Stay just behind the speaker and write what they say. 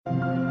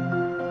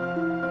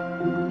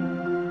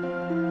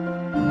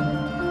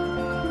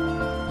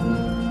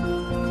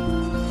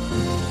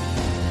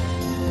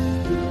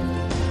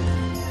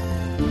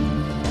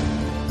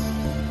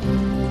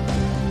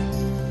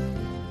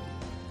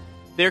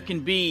there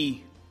can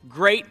be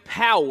great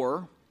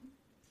power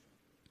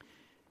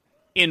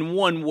in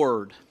one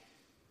word.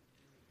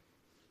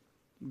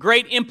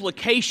 Great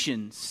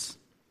implications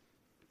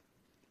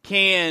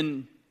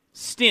can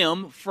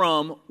stem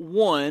from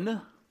one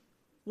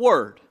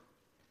word.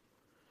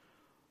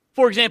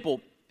 For example,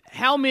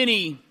 how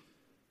many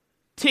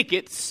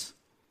tickets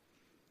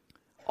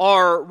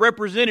are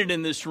represented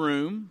in this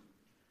room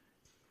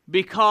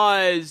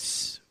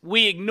because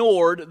we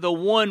ignored the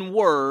one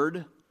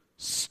word,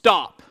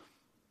 stop?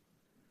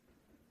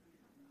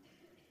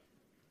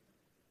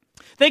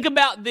 Think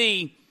about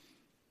the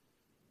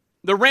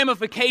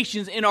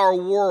ramifications in our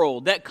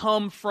world that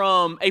come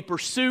from a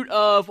pursuit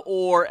of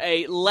or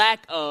a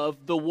lack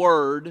of the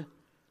word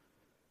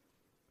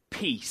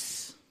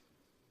peace.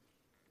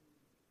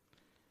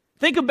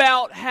 Think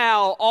about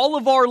how all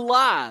of our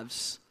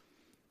lives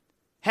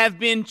have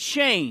been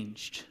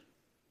changed.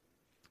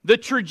 The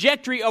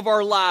trajectory of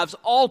our lives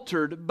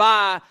altered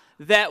by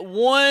that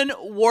one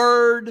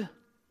word,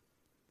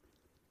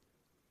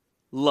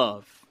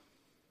 love.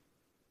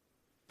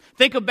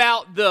 Think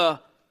about the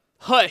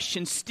hush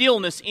and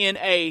stillness in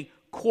a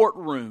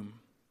courtroom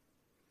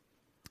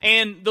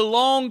and the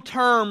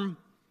long-term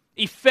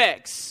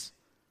effects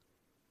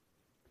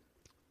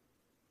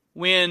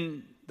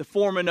when the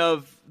foreman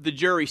of the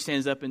jury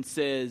stands up and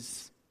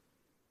says,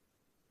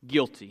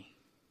 guilty.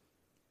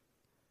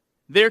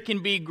 There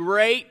can be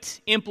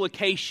great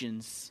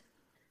implications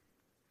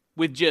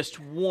with just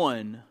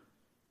one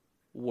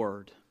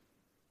word.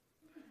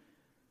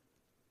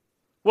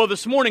 Well,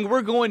 this morning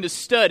we're going to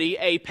study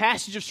a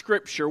passage of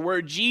Scripture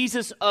where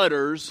Jesus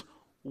utters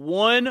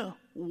one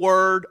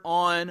word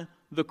on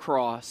the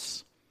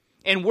cross.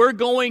 And we're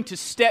going to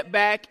step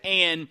back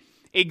and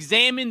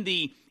examine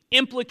the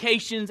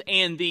implications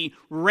and the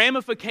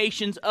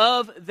ramifications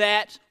of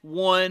that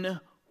one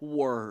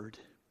word.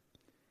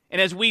 And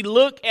as we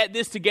look at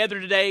this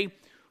together today,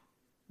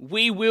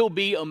 we will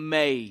be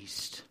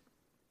amazed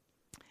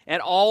at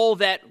all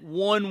that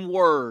one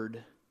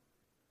word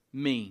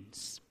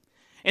means.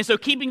 And so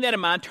keeping that in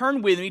mind,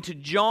 turn with me to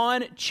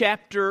John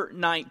chapter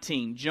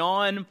 19.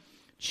 John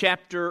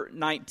chapter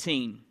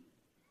 19.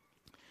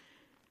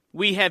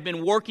 We have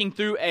been working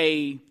through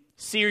a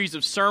series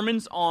of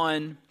sermons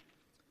on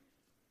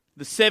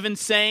the 7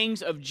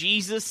 sayings of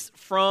Jesus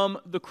from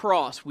the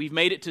cross. We've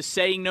made it to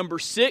saying number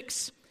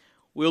 6.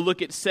 We'll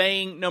look at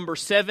saying number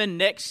 7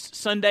 next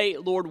Sunday,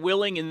 Lord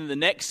willing, and then the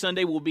next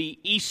Sunday will be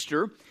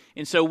Easter.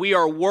 And so we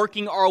are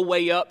working our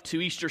way up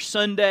to Easter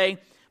Sunday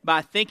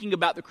by thinking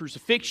about the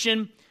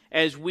crucifixion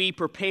as we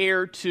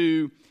prepare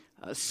to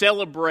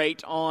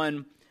celebrate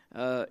on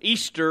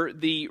Easter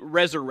the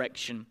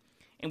resurrection.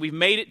 And we've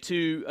made it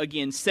to,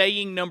 again,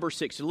 saying number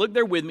 6. So look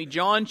there with me,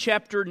 John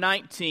chapter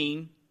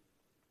 19,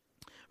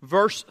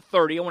 verse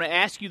 30. I want to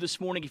ask you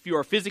this morning, if you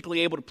are physically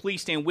able to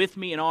please stand with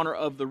me in honor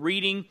of the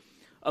reading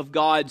of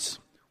God's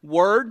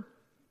Word.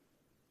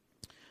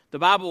 The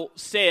Bible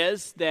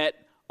says that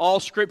all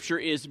Scripture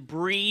is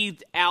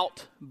breathed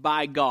out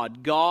by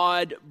God.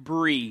 God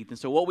breathed. And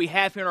so what we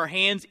have here in our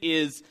hands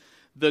is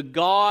the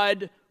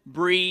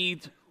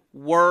God-breathed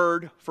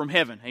Word from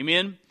heaven.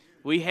 Amen?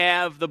 We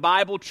have the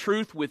Bible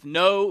truth with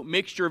no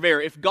mixture of error.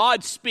 If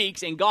God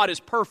speaks and God is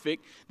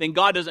perfect, then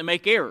God doesn't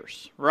make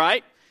errors,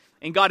 right?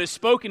 And God has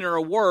spoken in our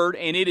Word,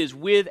 and it is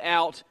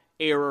without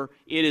error.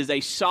 It is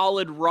a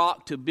solid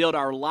rock to build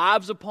our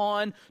lives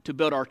upon, to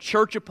build our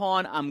church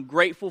upon. I'm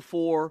grateful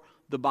for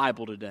the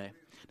Bible today.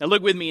 Now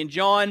look with me in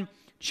John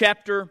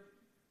chapter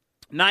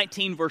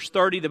 19, verse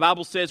 30. The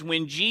Bible says,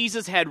 when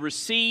Jesus had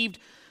received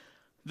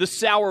the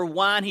sour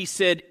wine, he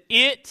said,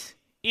 "It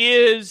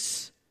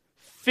is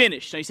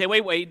finished." Now you say,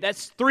 wait,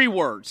 that's 3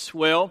 words.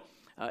 Well,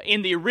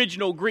 in the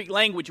original Greek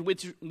language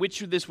which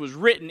this was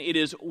written, it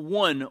is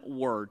 1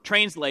 word,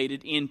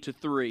 translated into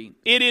 3.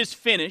 It is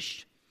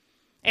finished.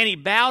 And he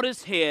bowed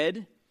his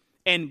head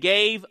and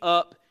gave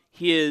up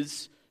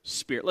his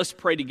spirit. Let's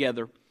pray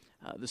together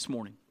this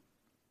morning.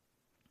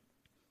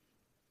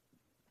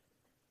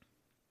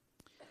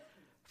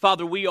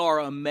 Father, we are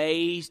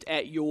amazed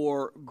at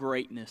your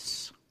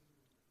greatness,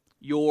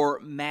 your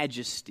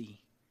majesty,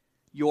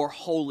 your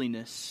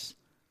holiness.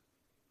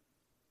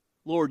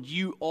 Lord,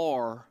 you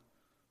are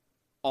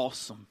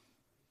awesome.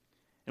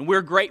 And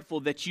we're grateful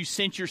that you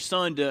sent your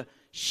Son to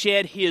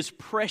shed his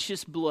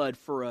precious blood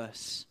for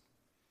us.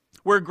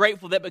 We're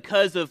grateful that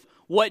because of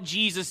what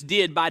Jesus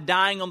did by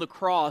dying on the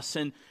cross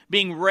and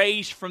being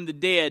raised from the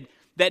dead,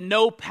 that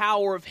no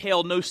power of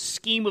hell, no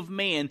scheme of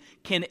man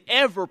can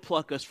ever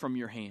pluck us from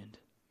your hand.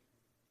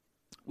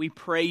 We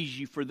praise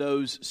you for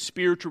those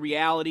spiritual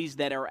realities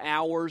that are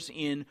ours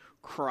in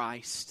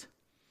Christ.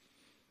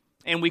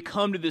 And we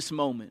come to this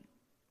moment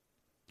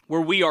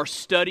where we are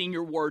studying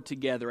your word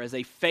together as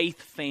a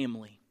faith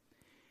family.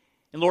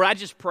 And Lord, I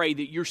just pray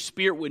that your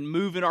Spirit would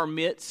move in our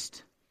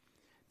midst,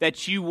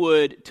 that you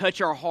would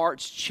touch our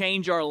hearts,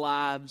 change our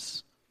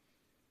lives,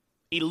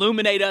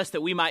 illuminate us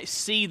that we might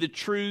see the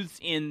truths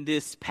in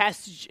this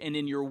passage and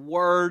in your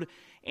word.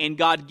 And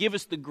God, give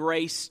us the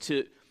grace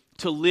to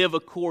live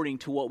according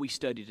to what we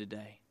study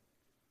today.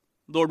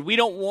 Lord, we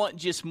don't want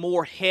just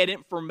more head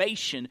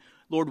information.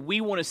 Lord,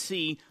 we want to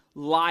see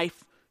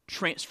life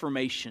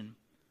transformation.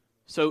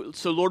 So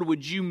Lord,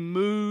 would you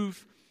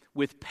move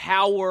with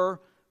power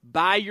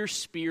by your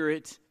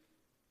Spirit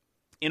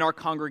in our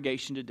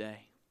congregation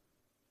today?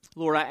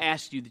 Lord, I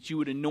ask you that you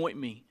would anoint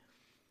me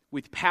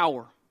with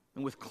power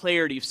and with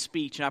clarity of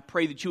speech. And I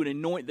pray that you would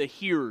anoint the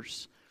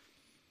hearers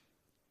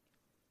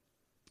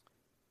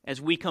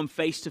as we come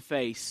face to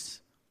face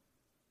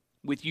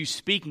with you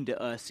speaking to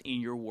us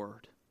in your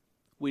word.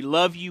 We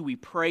love you, we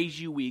praise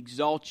you, we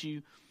exalt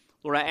you.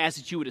 Lord, I ask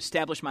that you would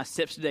establish my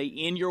steps today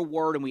in your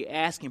word, and we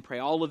ask and pray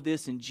all of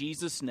this in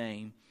Jesus'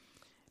 name.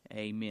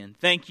 Amen.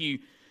 Thank you.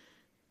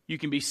 You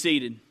can be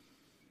seated.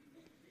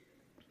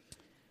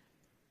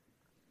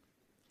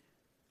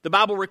 The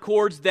Bible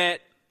records that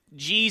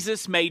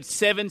Jesus made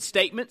 7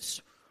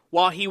 statements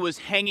while he was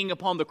hanging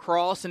upon the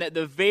cross, and at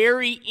the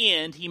very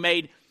end, he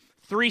made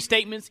 3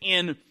 statements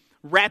in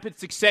rapid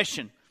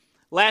succession.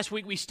 Last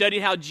week, we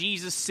studied how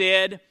Jesus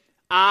said,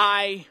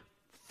 I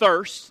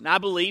thirst, and I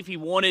believe he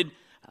wanted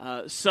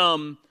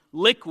some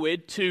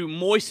liquid to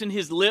moisten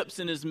his lips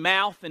and his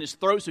mouth and his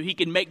throat so he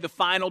could make the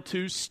final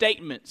 2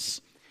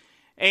 statements.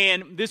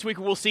 And this week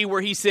we'll see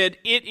where he said,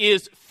 it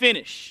is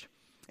finished.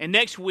 And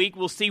next week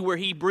we'll see where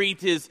he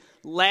breathed his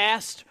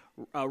last,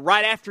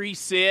 right after he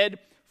said,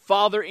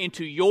 Father,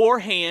 into your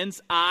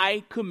hands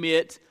I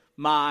commit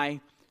my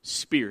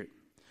spirit.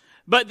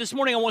 But this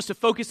morning I want us to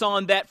focus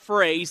on that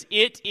phrase,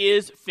 it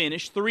is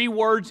finished. 3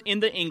 words in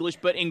the English,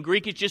 but in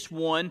Greek it's just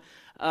one.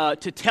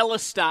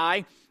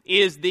 Tetelestai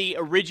is the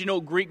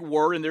original Greek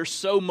word, and there's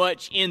so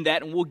much in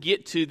that, and we'll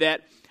get to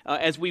that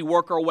as we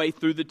work our way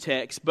through the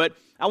text. But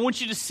I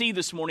want you to see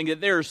this morning that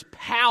there's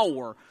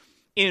power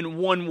in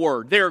one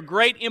word. There are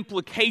great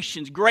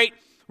implications, great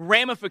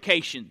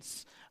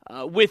ramifications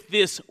with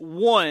this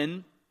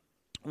one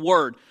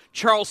word.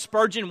 Charles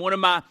Spurgeon, one of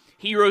my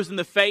heroes in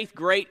the faith,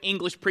 great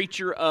English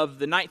preacher of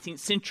the 19th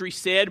century,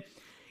 said,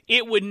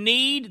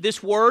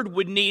 this word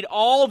would need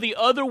all the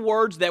other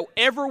words that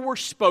ever were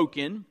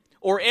spoken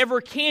or ever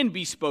can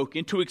be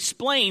spoken to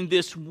explain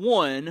this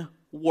one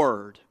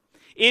word.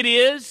 It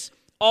is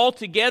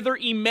altogether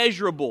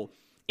immeasurable.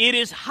 It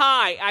is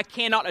high, I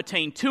cannot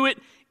attain to it.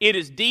 It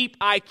is deep,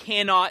 I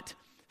cannot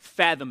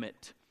fathom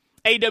it.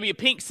 A.W.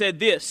 Pink said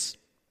this,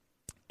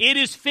 it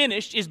is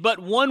finished is but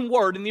one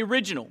word in the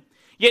original.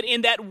 Yet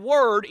in that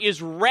word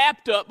is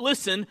wrapped up,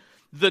 listen,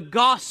 the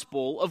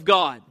gospel of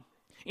God.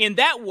 In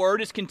that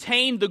word is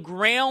contained the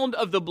ground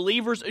of the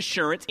believer's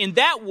assurance. In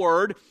that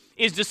word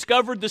is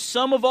discovered the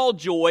sum of all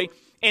joy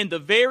and the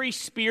very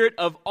spirit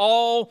of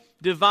all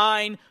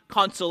divine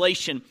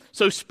consolation.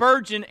 So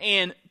Spurgeon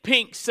and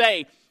Pink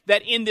say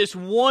that in this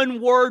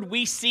one word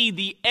we see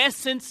the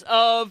essence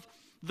of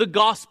the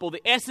gospel,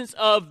 the essence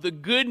of the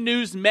good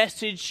news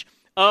message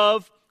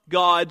of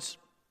God's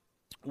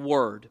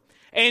word.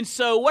 And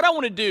so what I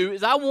want to do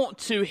is I want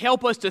to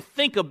help us to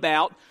think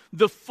about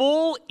the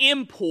full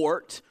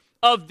import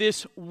of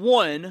this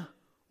one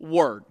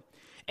word.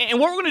 And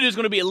what we're going to do is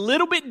going to be a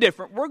little bit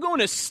different. We're going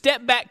to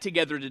step back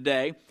together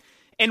today,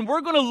 and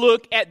we're going to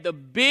look at the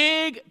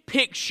big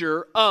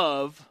picture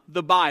of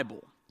the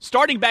Bible,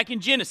 starting back in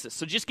Genesis.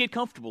 So just get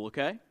comfortable,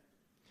 okay?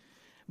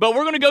 But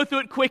we're going to go through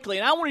it quickly,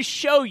 and I want to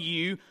show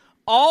you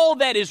all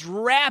that is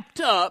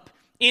wrapped up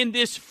in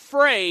this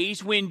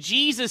phrase when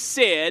Jesus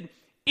said,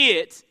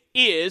 it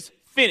is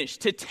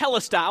finished,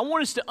 tetelestai. I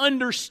want us to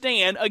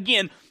understand,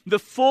 again, the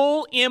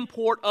full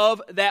import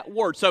of that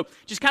word. So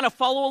just kind of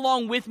follow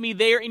along with me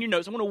there in your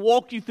notes. I'm going to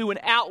walk you through an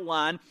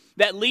outline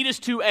that lead us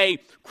to a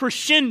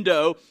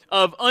crescendo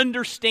of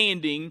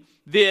understanding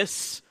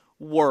this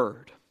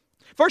word.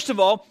 First of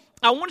all,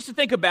 I want us to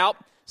think about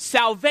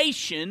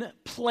salvation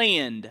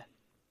planned.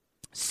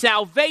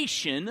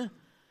 Salvation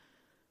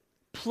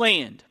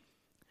planned.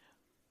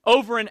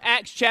 Over in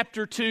Acts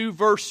chapter 2,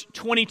 verse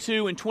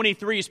 22 and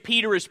 23, as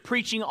Peter is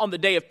preaching on the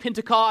day of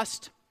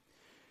Pentecost,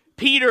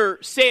 Peter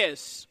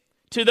says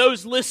to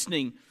those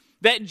listening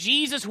that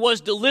Jesus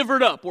was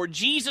delivered up, or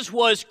Jesus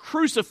was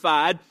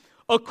crucified,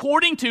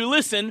 according to,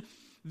 listen,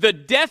 the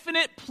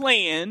definite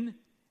plan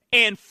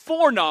and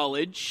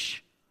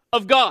foreknowledge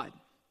of God.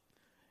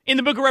 In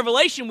the book of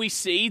Revelation, we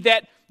see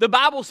that the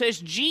Bible says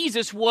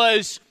Jesus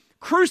was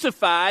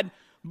crucified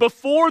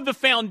before the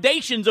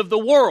foundations of the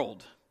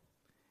world.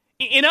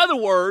 In other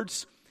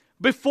words,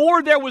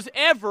 before there was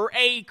ever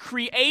a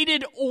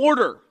created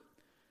order,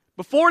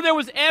 before there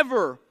was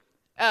ever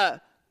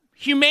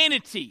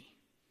humanity,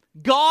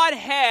 God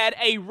had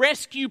a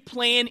rescue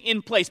plan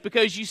in place.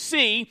 Because you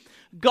see,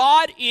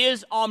 God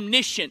is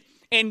omniscient,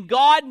 and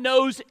God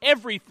knows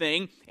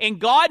everything, and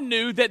God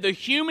knew that the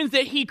humans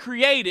that He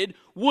created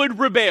would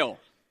rebel.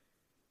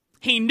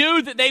 He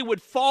knew that they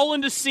would fall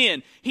into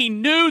sin. He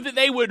knew that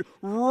they would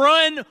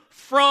run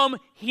from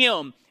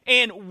Him.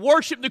 and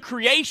worship the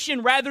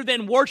creation rather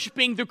than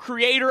worshiping the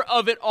creator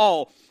of it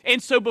all.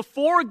 And so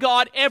before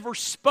God ever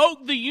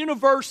spoke the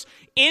universe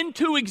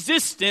into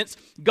existence,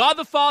 God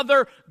the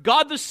Father,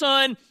 God the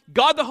Son,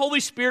 God the Holy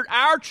Spirit,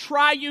 our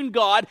triune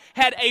God,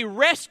 had a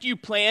rescue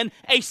plan,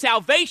 a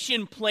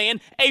salvation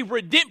plan, a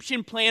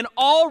redemption plan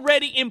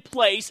already in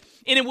place.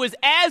 And it was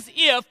as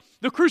if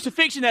the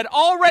crucifixion had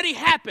already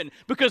happened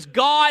because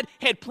God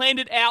had planned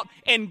it out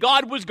and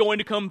God was going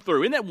to come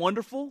through. Isn't that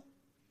wonderful?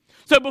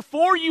 So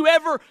before you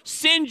ever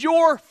sinned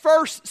your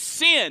first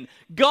sin,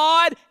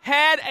 God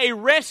had a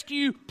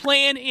rescue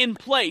plan in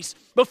place.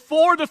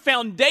 Before the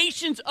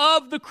foundations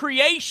of the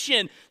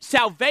creation,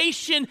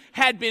 salvation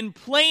had been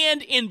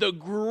planned in the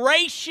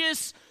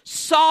gracious,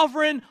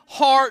 sovereign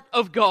heart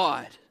of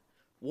God.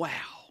 Wow.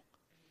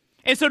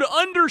 And so to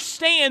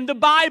understand the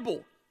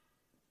Bible,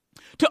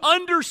 to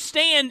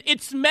understand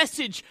its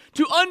message,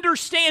 to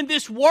understand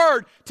this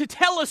word, to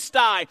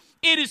telestai,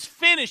 it is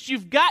finished.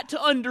 You've got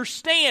to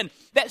understand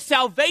that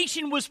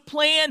salvation was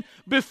planned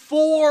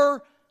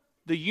before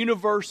the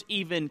universe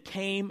even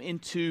came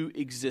into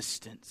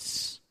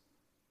existence.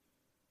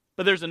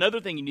 But there's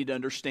another thing you need to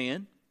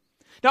understand.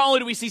 Not only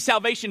do we see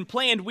salvation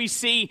planned, we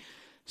see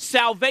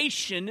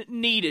salvation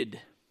needed.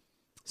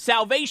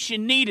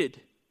 Salvation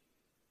needed.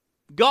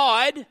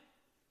 God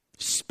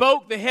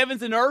spoke the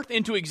heavens and earth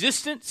into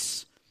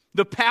existence.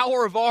 The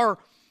power of our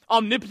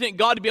omnipotent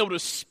God to be able to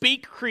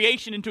speak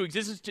creation into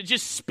existence, to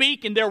just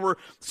speak, and there were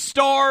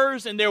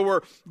stars, and there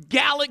were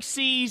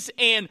galaxies,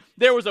 and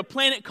there was a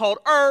planet called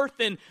Earth,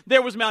 and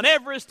there was Mount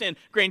Everest, and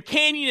Grand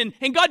Canyon,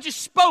 and God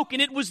just spoke,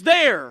 and it was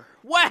there.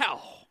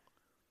 Wow!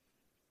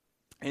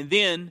 And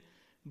then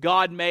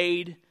God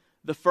made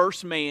the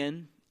first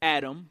man,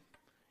 Adam,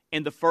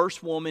 and the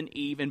first woman,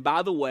 Eve. And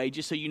by the way,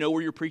 just so you know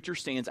where your preacher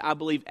stands, I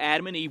believe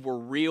Adam and Eve were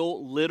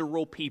real,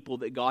 literal people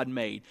that God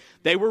made.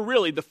 They were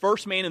really the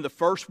first man and the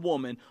first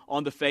woman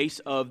on the face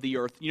of the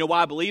earth. You know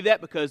why I believe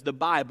that? Because the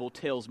Bible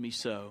tells me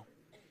so.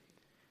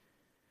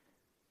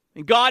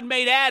 And God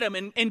made Adam,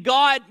 and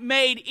God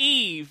made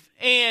Eve,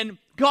 and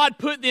God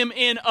put them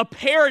in a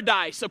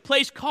paradise, a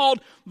place called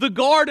the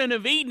Garden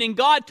of Eden. And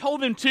God told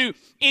them to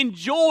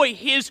enjoy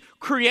His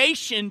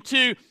creation,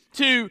 to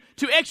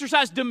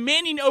exercise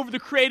dominion over the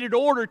created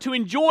order, to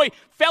enjoy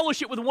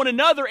fellowship with one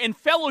another and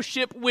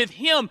fellowship with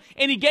Him.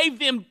 And He gave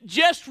them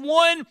just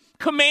one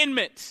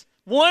commandment,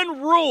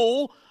 one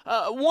rule,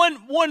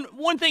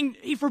 one thing.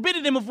 He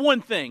forbidden them of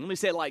one thing. Let me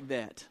say it like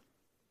that.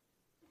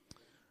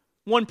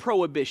 One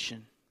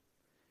prohibition.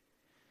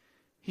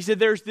 He said,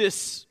 there's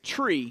this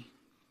tree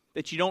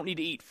that you don't need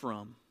to eat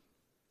from.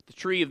 The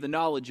tree of the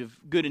knowledge of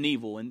good and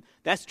evil. And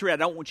that's the tree I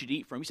don't want you to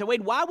eat from. You say,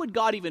 wait, why would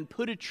God even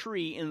put a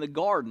tree in the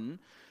garden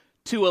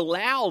to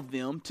allow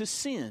them to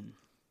sin?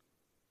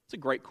 It's a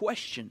great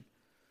question.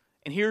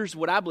 And here's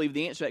what I believe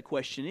the answer to that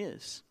question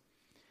is.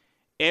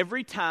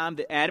 Every time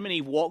that Adam and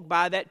Eve walked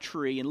by that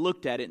tree and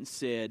looked at it and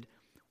said,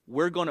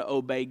 we're going to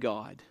obey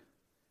God,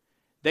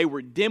 they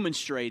were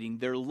demonstrating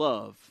their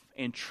love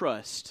and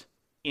trust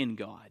in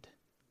God.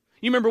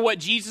 You remember what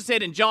Jesus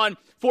said in John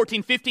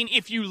 14:15,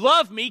 if you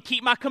love me,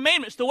 keep my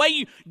commandments. The way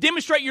you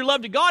demonstrate your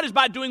love to God is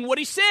by doing what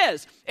He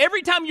says.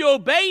 Every time you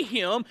obey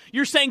Him,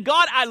 you're saying,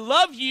 God, I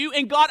love you,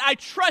 and God, I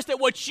trust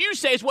that what you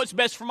say is what's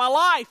best for my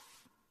life.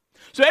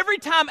 So every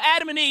time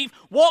Adam and Eve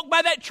walked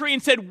by that tree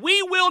and said,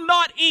 we will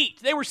not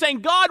eat, they were saying,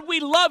 God,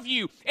 we love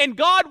you, and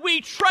God, we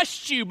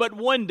trust you. But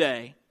one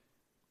day,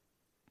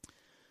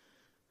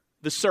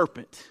 the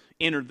serpent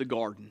entered the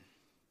garden.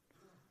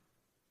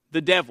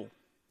 The devil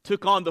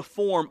took on the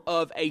form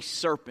of a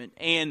serpent,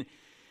 and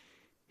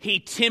he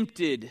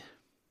tempted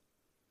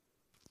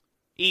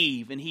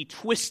Eve, and he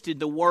twisted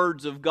the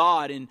words of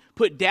God and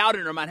put doubt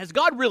in her mind. Has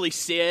God really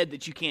said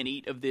that you can't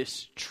eat of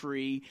this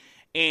tree?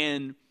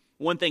 And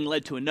one thing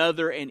led to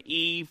another, and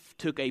Eve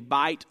took a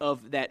bite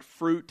of that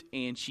fruit,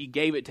 and she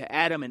gave it to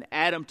Adam, and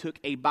Adam took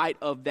a bite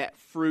of that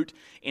fruit,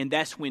 and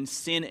that's when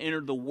sin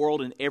entered the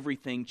world and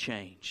everything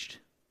changed.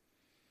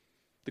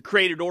 The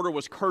created order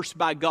was cursed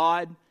by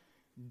God.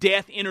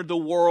 Death entered the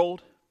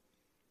world.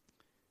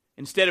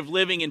 Instead of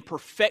living in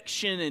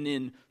perfection and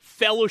in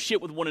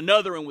fellowship with one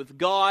another and with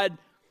God,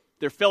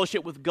 their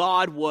fellowship with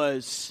God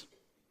was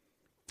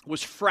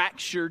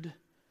fractured.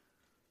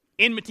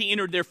 Enmity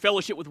entered their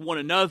fellowship with one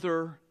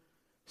another.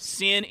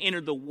 Sin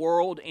entered the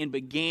world and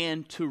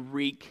began to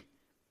wreak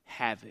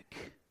havoc.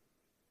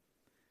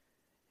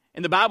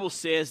 And the Bible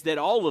says that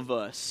all of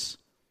us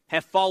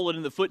have followed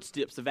in the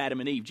footsteps of Adam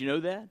and Eve. Do you know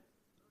that?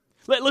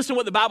 Listen to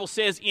what the Bible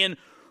says in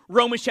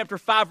Romans chapter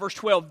 5, verse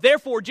 12.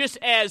 Therefore, just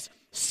as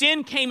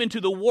sin came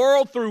into the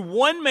world through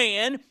one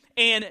man,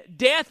 and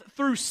death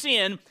through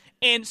sin,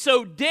 and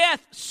so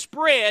death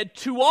spread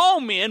to all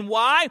men.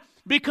 Why?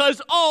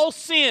 Because all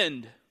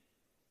sinned.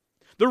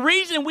 The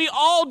reason we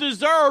all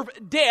deserve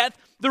death,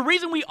 the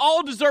reason we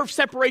all deserve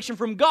separation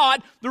from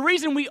God, the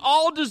reason we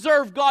all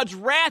deserve God's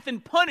wrath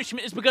and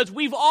punishment is because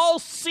we've all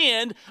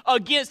sinned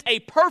against a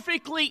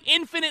perfectly,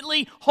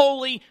 infinitely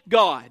holy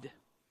God.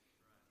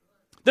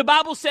 The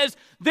Bible says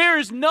there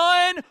is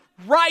none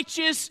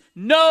righteous,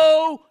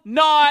 no,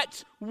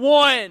 not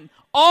one.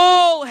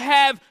 All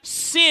have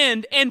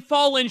sinned and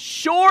fallen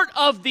short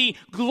of the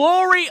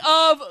glory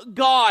of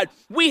God.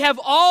 We have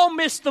all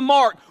missed the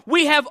mark.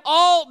 We have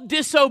all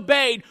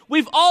disobeyed.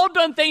 We've all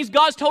done things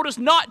God's told us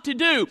not to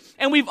do.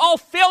 And we've all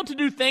failed to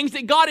do things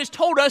that God has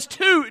told us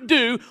to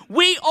do.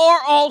 We are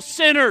all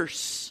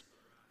sinners.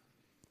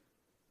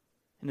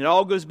 And it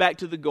all goes back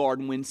to the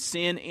garden when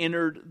sin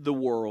entered the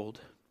world.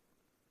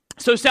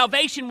 So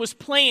salvation was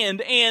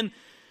planned, and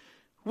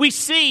we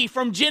see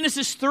from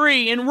Genesis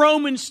 3 and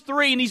Romans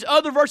 3 and these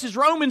other verses,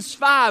 Romans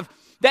 5,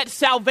 that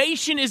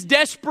salvation is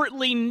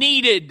desperately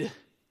needed.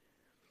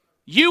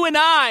 You and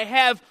I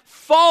have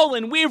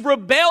fallen. We have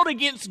rebelled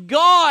against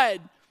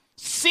God.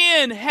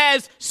 Sin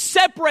has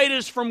separated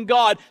us from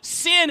God.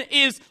 Sin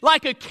is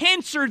like a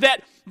cancer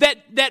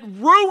that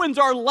ruins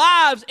our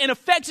lives and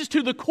affects us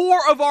to the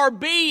core of our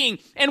being.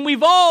 And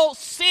we've all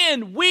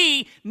sinned.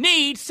 We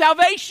need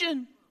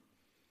salvation.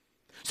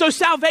 So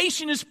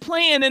salvation is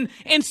planned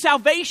and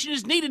salvation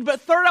is needed. But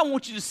third, I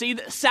want you to see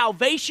that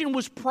salvation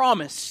was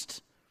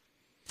promised.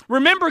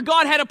 Remember,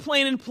 God had a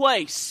plan in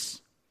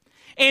place.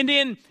 And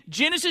in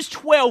Genesis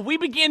 12, we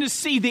begin to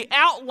see the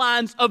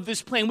outlines of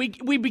this plan.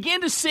 We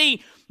begin to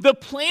see the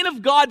plan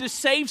of God to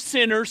save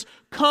sinners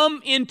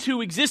come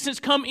into existence,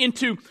 come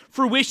into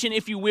fruition,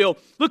 if you will.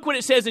 Look what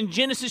it says in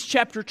Genesis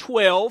chapter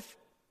 12,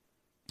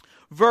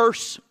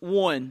 verse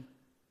 1.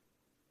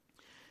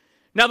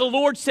 Now the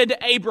Lord said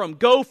to Abram,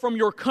 go from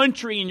your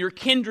country and your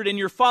kindred and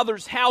your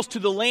father's house to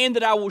the land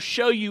that I will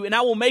show you, and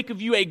I will make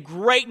of you a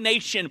great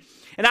nation,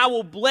 and I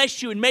will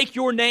bless you and make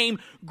your name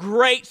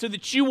great so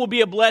that you will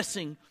be a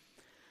blessing.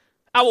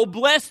 I will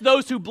bless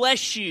those who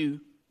bless you,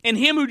 and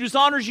him who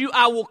dishonors you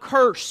I will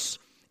curse.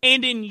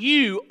 And in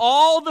you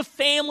all the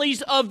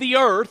families of the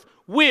earth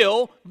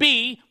will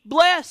be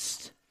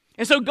blessed.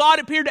 And so God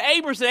appeared to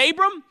Abram and said,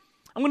 Abram,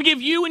 I'm going to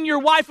give you and your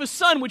wife a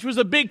son, which was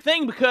a big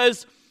thing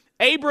because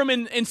Abram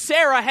and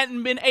Sarah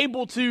hadn't been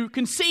able to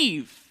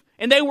conceive.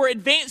 And they were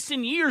advanced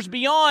in years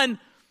beyond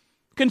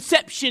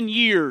conception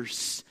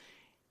years.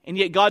 And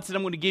yet God said,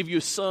 I'm going to give you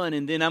a son,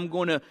 and then I'm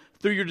going to,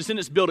 through your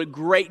descendants, build a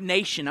great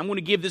nation. I'm going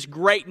to give this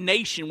great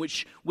nation,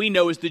 which we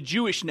know is the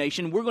Jewish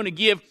nation, we're going to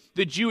give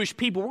the Jewish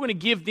people, we're going to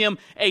give them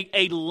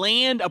a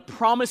land, a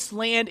promised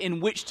land in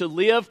which to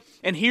live.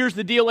 And here's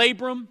the deal,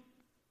 Abram.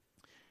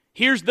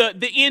 Here's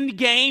the end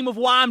game of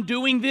why I'm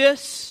doing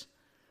this.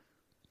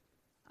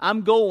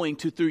 I'm going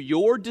to, through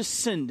your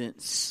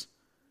descendants,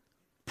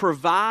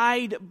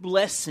 provide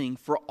blessing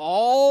for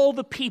all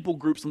the people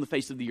groups on the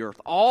face of the earth.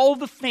 All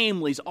the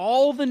families,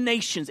 all the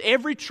nations,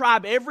 every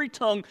tribe, every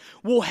tongue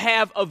will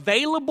have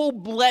available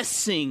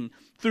blessing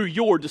through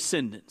your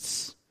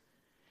descendants.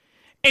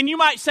 And you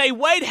might say,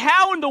 wait,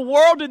 how in the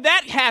world did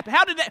that happen?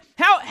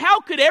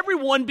 How could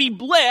everyone be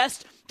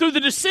blessed through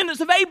the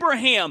descendants of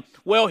Abraham?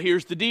 Well,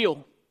 here's the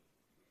deal.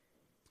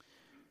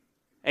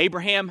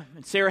 Abraham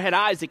and Sarah had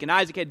Isaac, and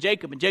Isaac had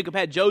Jacob, and Jacob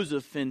had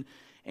Joseph, and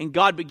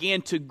God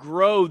began to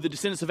grow the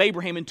descendants of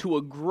Abraham into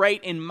a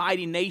great and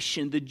mighty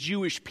nation, the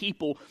Jewish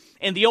people.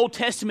 And the Old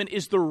Testament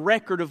is the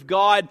record of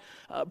God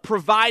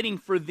providing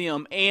for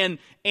them and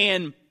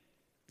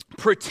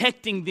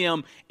protecting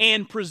them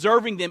and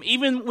preserving them.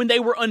 Even when they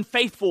were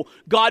unfaithful,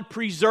 God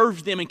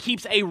preserves them and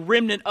keeps a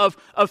remnant of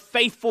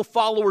faithful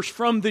followers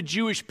from the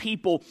Jewish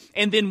people.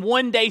 And then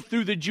one day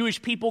through the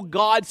Jewish people,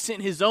 God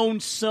sent his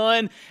own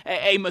son,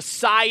 a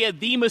Messiah,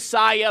 the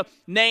Messiah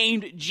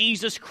named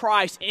Jesus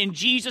Christ. And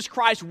Jesus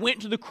Christ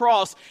went to the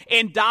cross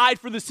and died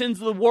for the sins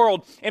of the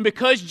world. And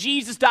because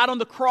Jesus died on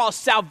the cross,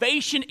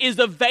 salvation is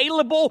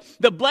available.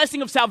 The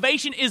blessing of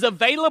salvation is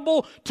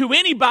available to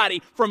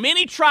anybody from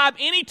any tribe,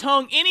 any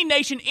tongue, any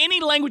nation,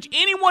 any language.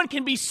 Anyone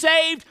can be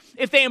saved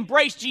if they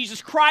embrace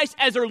Jesus Christ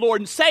as their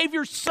Lord and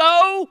Savior.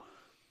 So,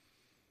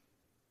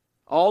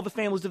 all the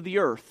families of the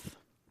earth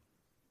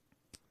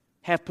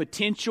have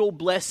potential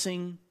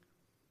blessing,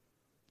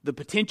 the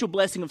potential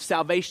blessing of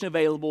salvation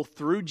available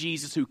through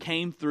Jesus who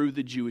came through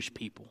the Jewish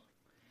people.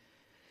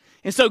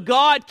 And so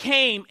God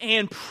came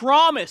and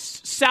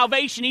promised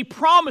salvation. He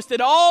promised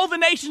that all the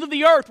nations of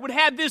the earth would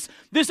have this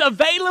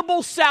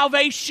available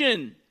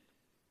salvation.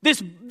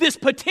 This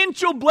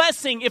potential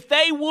blessing if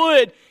they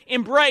would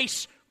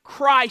embrace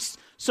Christ.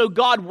 So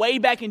God, way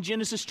back in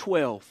Genesis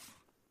 12,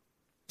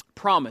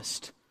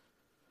 promised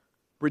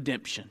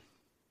redemption,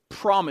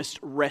 promised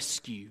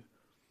rescue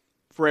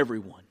for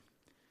everyone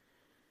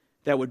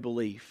that would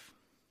believe.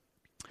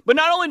 But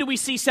not only do we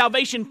see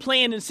salvation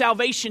planned and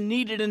salvation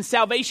needed and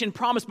salvation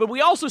promised, but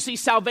we also see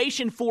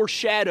salvation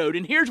foreshadowed.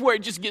 And here's where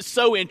it just gets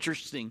so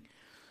interesting.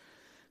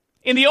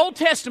 In the Old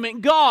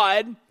Testament,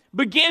 God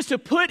begins to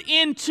put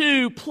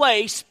into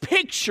place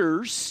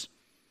pictures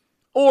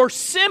or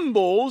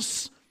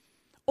symbols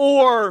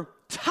or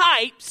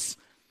types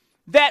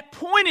that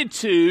pointed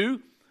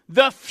to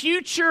the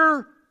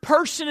future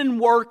person and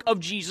work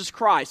of Jesus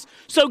Christ.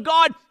 So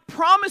God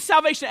promised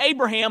salvation to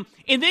Abraham,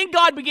 and then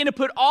God began to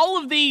put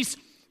all of these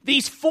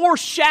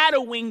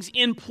foreshadowings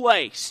in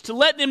place to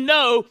let them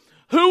know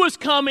who was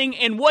coming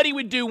and what he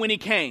would do when he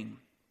came.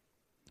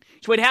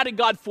 So wait, how did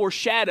God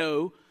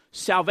foreshadow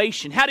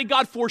salvation? How did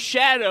God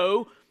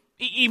foreshadow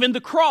even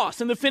the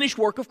cross and the finished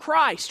work of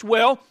Christ?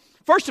 Well,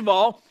 first of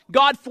all,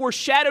 God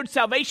foreshadowed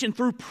salvation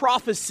through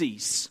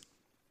prophecies.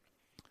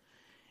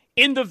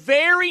 In the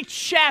very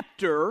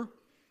chapter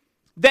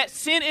that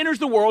sin enters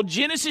the world,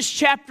 Genesis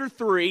chapter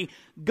 3,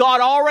 God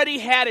already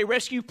had a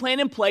rescue plan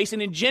in place.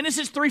 And in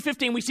Genesis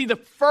 3:15, we see the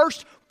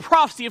first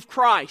prophecy of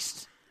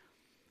Christ.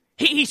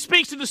 He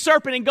speaks to the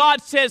serpent, and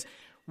God says,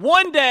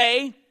 one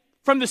day,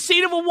 from the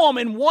seed of a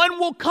woman, one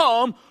will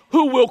come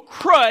who will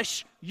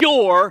crush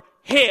your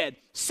head.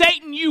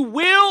 Satan, you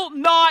will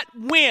not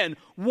win.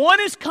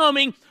 One is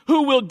coming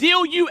who will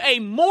deal you a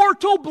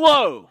mortal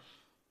blow.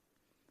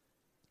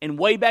 And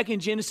way back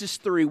in Genesis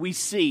 3, we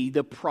see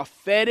the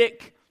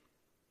prophetic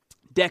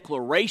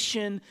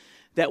declaration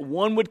that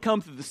one would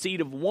come through the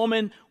seed of a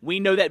woman. We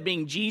know that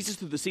being Jesus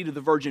through the seed of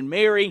the Virgin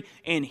Mary,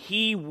 and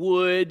he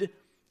would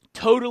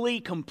totally,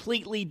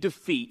 completely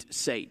defeat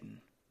Satan.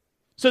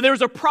 So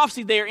there's a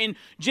prophecy there in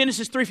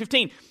Genesis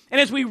 3:15.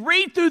 And as we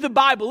read through the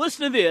Bible,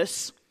 listen to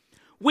this,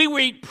 we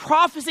read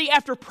prophecy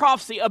after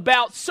prophecy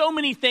about so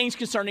many things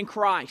concerning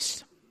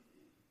Christ.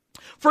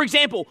 For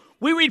example,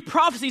 we read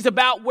prophecies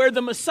about where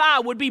the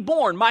Messiah would be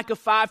born. Micah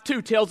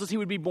 5:2 tells us he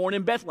would be born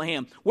in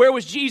Bethlehem. Where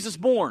was Jesus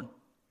born?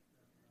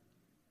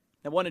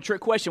 That wasn't a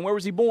trick question. Where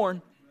was he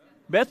born?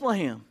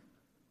 Bethlehem.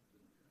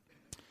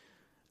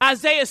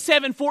 Isaiah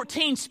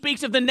 7:14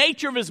 speaks of the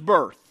nature of his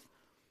birth.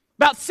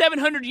 About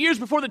 700 years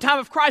before the time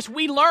of Christ,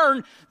 we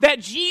learn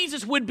that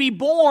Jesus would be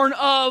born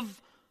of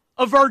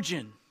a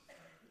virgin.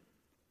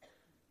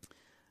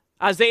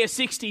 Isaiah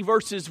 60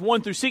 verses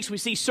 1 through 6, we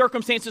see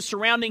circumstances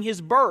surrounding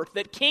his birth,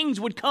 that kings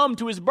would come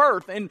to his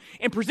birth and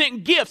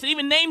present gifts. It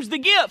even names the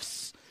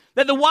gifts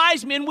that the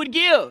wise men would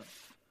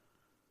give.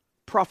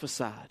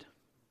 Prophesied.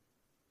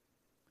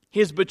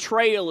 His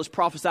betrayal is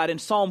prophesied in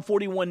Psalm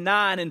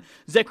 41:9 and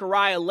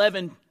Zechariah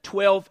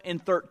 11:12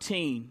 and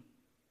 13.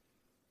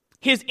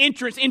 His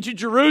entrance into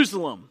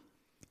Jerusalem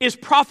is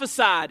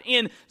prophesied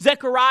in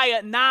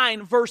Zechariah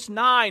 9 verse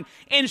 9.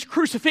 And his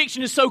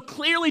crucifixion is so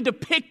clearly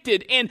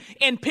depicted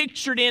and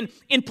pictured in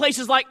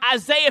places like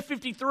Isaiah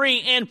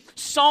 53 and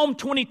Psalm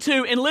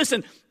 22. And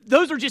listen,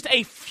 those are just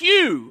a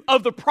few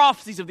of the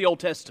prophecies of the Old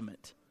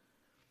Testament.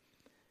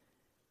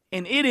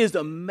 And it is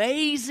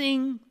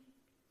amazing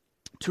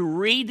to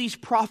read these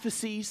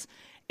prophecies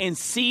and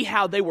see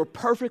how they were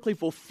perfectly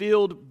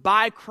fulfilled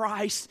by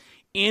Christ,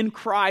 in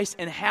Christ,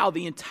 and how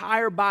the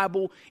entire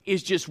Bible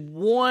is just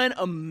one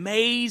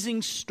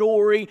amazing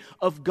story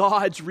of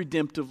God's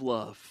redemptive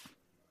love.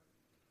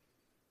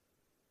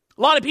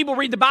 A lot of people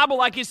read the Bible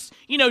like it's,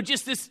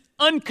 just this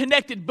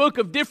unconnected book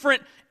of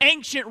different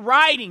ancient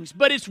writings,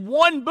 but it's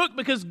one book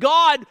because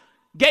God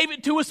gave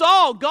it to us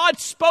all. God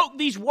spoke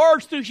these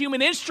words through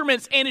human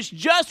instruments, and it's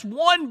just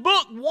one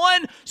book,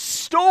 one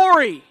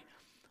story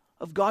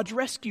of God's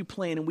rescue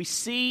plan. And we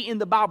see in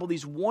the Bible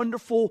these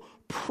wonderful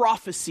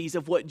prophecies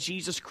of what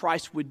Jesus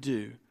Christ would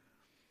do.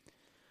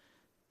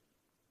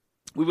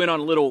 We went on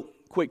a little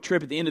quick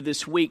trip at the end of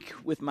this week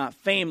with my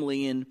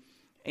family,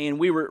 and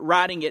we were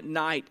riding at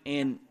night,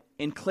 and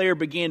Claire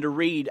began to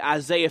read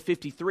Isaiah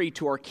 53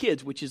 to our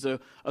kids, which is a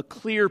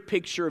clear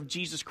picture of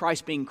Jesus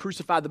Christ being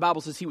crucified. The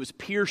Bible says he was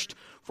pierced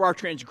for our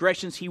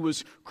transgressions. He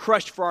was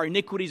crushed for our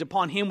iniquities.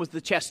 Upon him was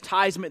the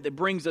chastisement that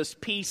brings us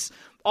peace.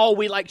 All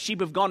we like sheep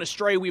have gone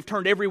astray. We have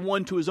turned every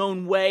one to his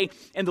own way,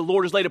 and the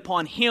Lord has laid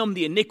upon him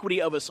the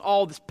iniquity of us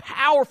all. This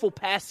powerful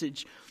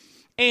passage.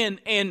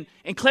 And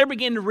Claire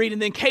began to read,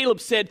 and then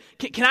Caleb said,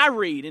 can I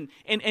read?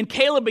 And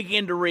Caleb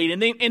began to read,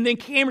 and then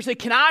Cameron said,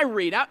 can I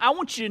read? I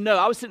want you to know,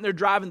 I was sitting there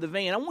driving the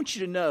van, I want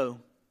you to know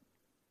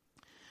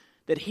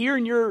that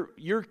hearing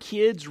your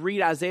kids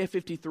read Isaiah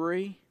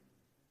 53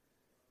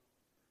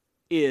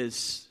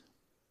 is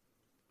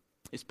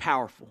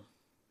powerful.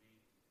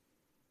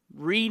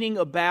 Reading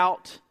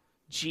about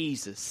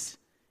Jesus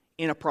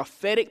in a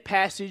prophetic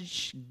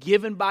passage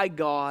given by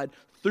God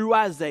through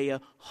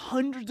Isaiah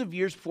hundreds of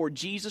years before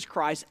Jesus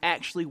Christ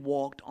actually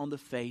walked on the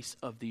face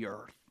of the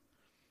earth.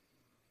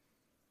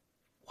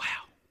 Wow.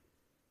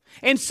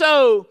 And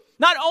so,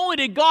 not only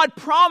did God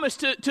promise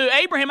to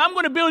Abraham, I'm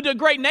going to build a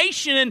great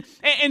nation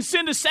and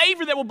send a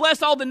Savior that will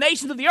bless all the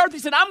nations of the earth. He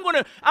said, I'm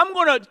going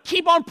to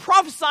keep on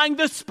prophesying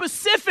the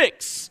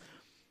specifics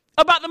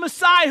about the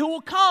Messiah who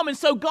will come. And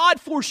so God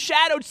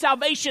foreshadowed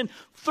salvation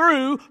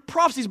through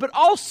prophecies, but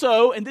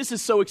also, and this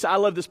is so exciting, I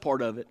love this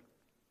part of it,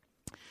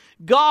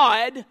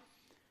 God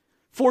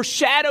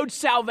foreshadowed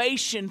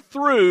salvation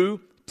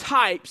through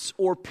types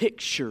or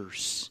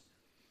pictures.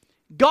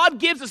 God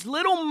gives us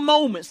little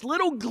moments,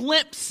 little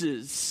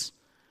glimpses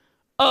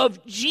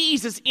of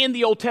Jesus in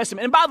the Old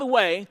Testament. And by the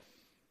way,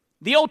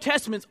 the Old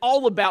Testament's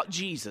all about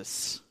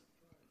Jesus.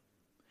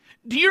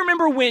 Do you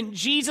remember when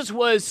Jesus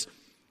was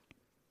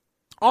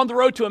on the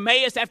road to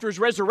Emmaus after his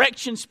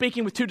resurrection,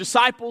 speaking with two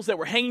disciples that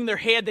were hanging their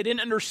head? They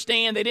didn't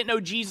understand. They didn't know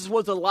Jesus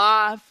was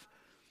alive.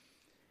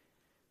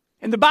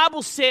 And the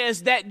Bible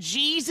says that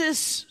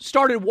Jesus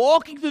started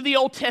walking through the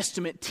Old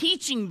Testament,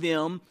 teaching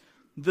them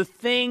the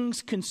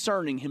things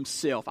concerning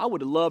himself. I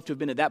would have loved to have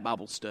been at that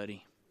Bible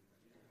study.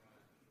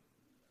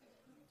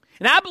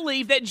 And I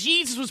believe that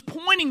Jesus was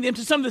pointing them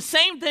to some of the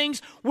same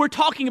things we're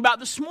talking about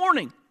this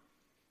morning.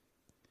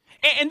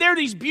 And there are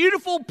these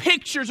beautiful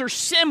pictures or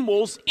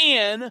symbols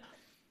in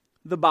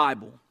the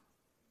Bible.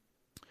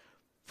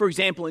 For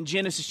example, in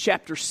Genesis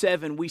chapter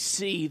 7, we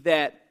see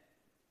that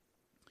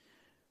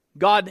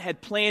God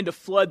had planned to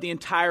flood the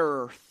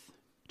entire earth,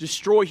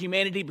 destroy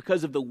humanity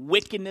because of the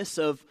wickedness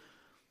of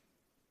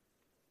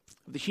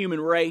the human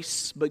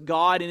race. But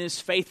God, in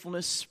His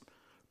faithfulness,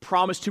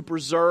 promised to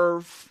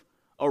preserve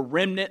a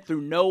remnant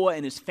through Noah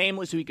and his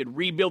family so He could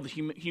rebuild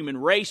the human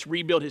race,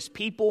 rebuild His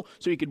people,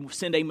 so He could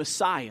send a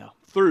Messiah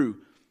through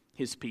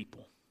His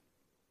people.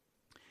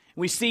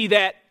 We see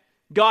that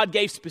God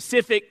gave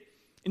specific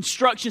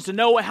instructions to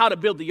Noah how to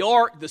build the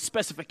ark, the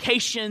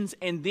specifications,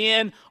 and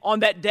then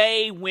on that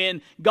day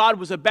when God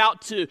was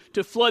about to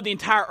flood the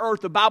entire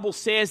earth, the Bible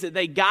says that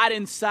they got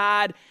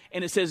inside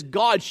and it says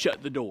God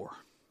shut the door.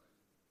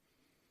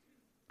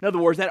 In other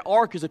words, that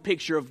ark is a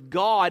picture of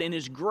God in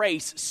His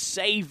grace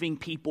saving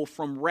people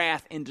from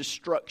wrath and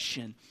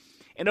destruction.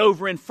 And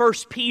over in 1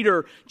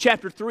 Peter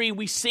chapter 3,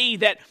 we see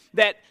that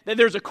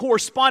there's a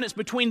correspondence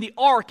between the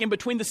ark and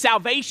between the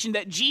salvation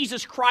that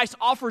Jesus Christ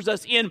offers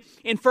us in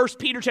 1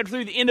 Peter chapter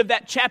 3, the end of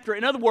that chapter.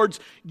 In other words,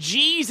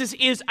 Jesus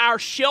is our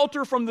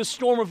shelter from the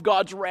storm of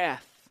God's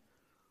wrath.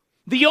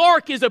 The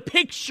ark is a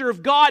picture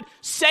of God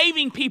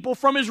saving people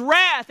from His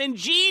wrath, and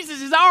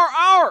Jesus is our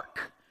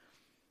ark.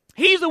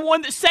 He's the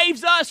one that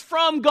saves us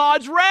from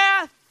God's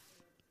wrath.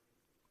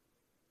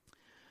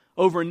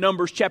 Over in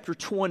Numbers chapter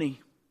 20,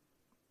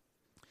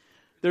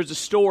 there's a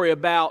story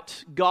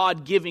about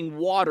God giving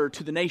water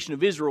to the nation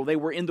of Israel. They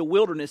were in the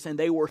wilderness and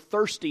they were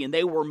thirsty and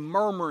they were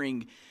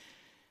murmuring.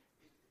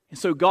 And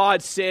so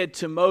God said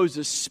to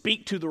Moses,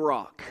 "Speak to the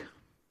rock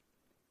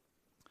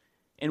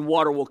and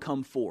water will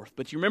come forth."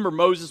 But you remember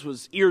Moses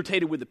was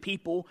irritated with the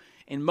people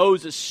and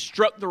Moses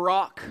struck the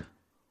rock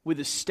with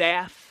his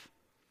staff.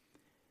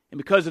 And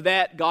because of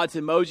that, God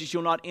said, "Moses,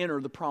 you'll not enter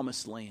the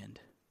promised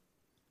land.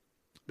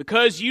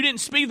 Because you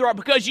didn't speak the rock,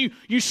 because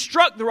you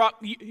struck the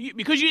rock,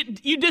 because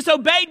you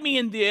disobeyed me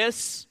in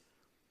this,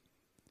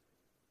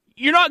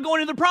 you're not going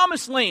to the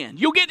promised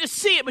land. You'll get to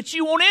see it, but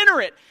you won't enter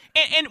it."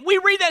 And we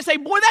read that and say,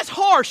 boy, that's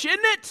harsh,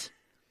 isn't it?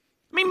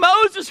 I mean,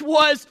 Moses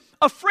was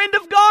a friend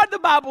of God, the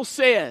Bible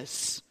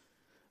says.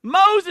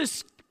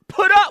 Moses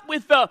put up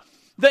with the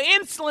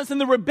insolence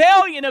and the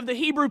rebellion of the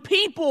Hebrew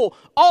people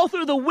all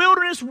through the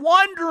wilderness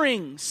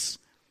wanderings.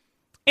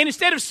 And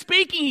instead of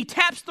speaking, he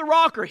taps the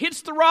rock or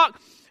hits the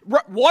rock.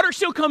 Water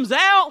still comes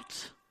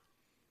out.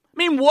 I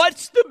mean,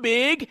 what's the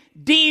big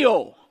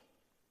deal?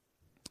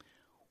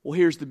 Well,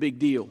 here's the big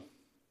deal.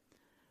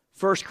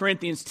 1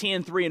 Corinthians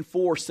 10, 3 and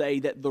 4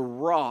 say that the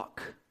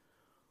rock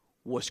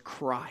was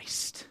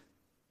Christ.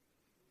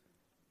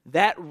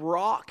 That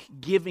rock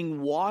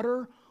giving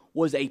water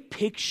was a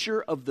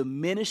picture of the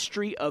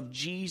ministry of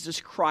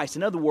Jesus Christ.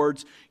 In other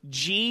words,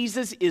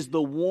 Jesus is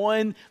the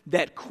one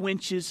that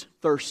quenches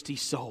thirsty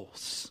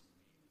souls.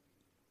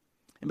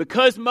 And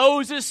because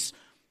Moses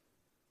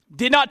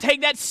did not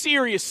take that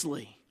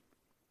seriously,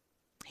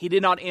 he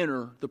did not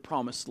enter the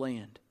promised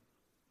land.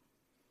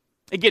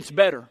 It gets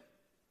better.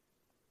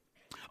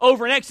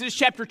 Over in Exodus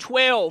chapter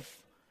 12,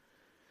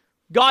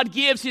 God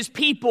gives His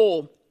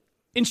people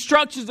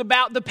instructions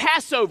about the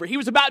Passover. He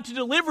was about to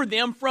deliver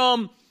them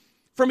from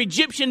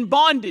Egyptian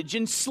bondage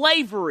and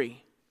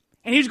slavery.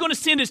 And He was going to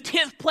send His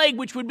 10th plague,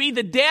 which would be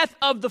the death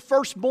of the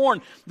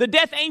firstborn. The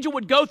death angel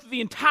would go through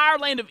the entire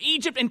land of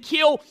Egypt and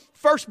kill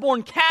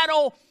firstborn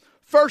cattle,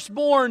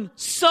 firstborn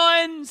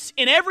sons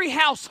in every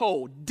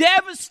household.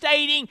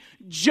 Devastating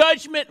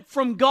judgment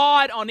from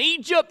God on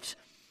Egypt.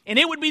 And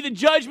it would be the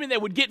judgment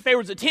that would get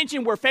Pharaoh's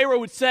attention, where Pharaoh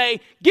would say,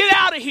 "Get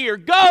out of here,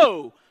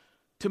 go,"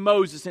 to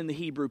Moses and the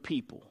Hebrew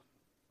people.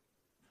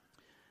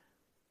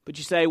 But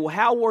you say, well,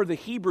 how were the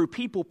Hebrew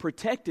people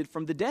protected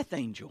from the death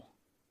angel?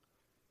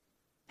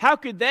 How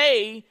could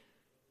they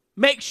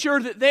make sure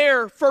that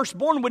their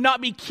firstborn would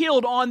not be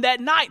killed on that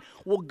night?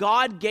 Well,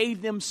 God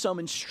gave them some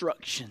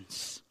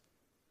instructions.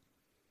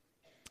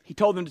 He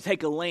told them to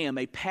take a lamb,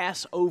 a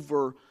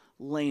Passover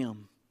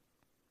lamb,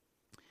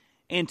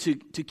 and to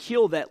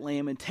kill that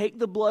lamb and take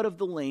the blood of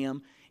the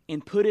lamb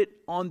and put it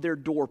on their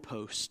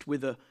doorpost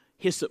with a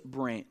hyssop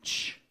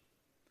branch.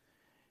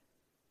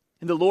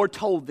 And the Lord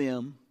told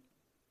them,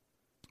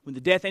 when the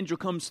death angel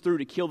comes through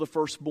to kill the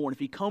firstborn, if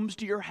he comes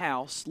to your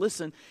house,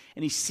 listen,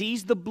 and he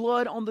sees the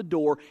blood on the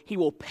door, he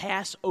will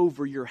pass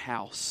over your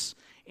house,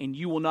 and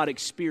you will not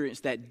experience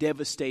that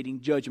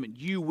devastating judgment.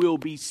 You will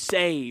be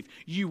saved.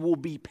 You will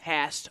be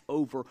passed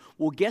over.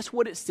 Well, guess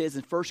what it says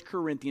in 1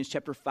 Corinthians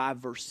chapter 5,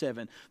 verse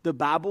 7? The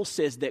Bible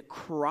says that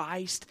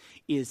Christ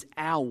is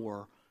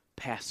our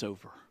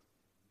Passover.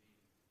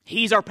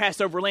 He's our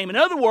Passover lamb. In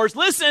other words,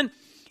 listen,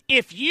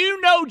 if you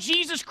know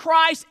Jesus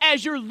Christ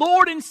as your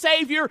Lord and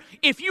Savior,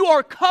 if you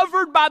are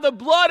covered by the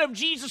blood of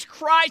Jesus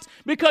Christ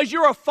because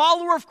you're a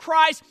follower of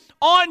Christ,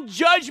 on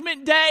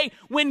Judgment Day,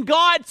 when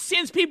God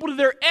sends people to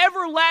their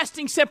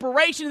everlasting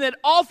separation in that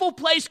awful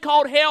place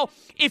called hell,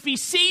 if He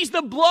sees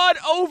the blood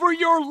over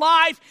your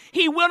life,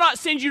 He will not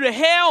send you to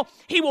hell.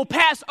 He will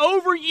pass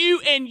over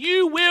you and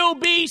you will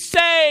be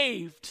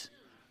saved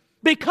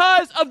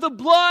because of the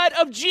blood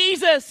of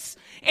Jesus.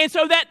 And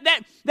so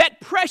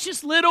that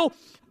precious little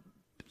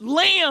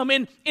lamb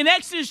in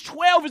Exodus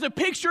 12 is a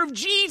picture of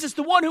Jesus,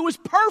 the one who was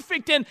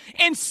perfect and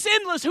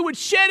sinless, who would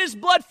shed His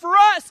blood for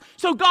us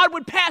so God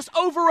would pass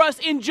over us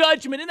in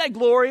judgment. Isn't that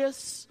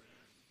glorious?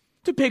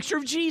 It's a picture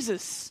of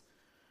Jesus.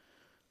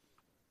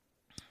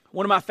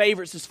 One of my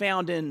favorites is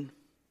found in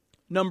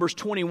Numbers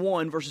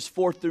 21, verses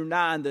 4 through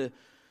 9.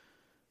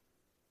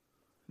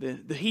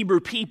 The Hebrew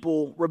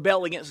people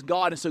rebel against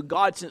God, and so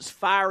God sends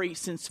fiery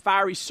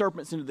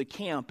serpents into the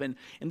camp. And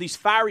these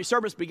fiery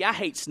serpents I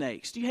hate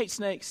snakes. Do you hate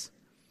snakes?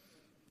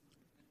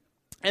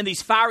 And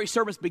these fiery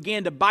serpents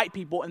began to bite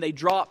people, and they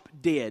drop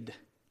dead.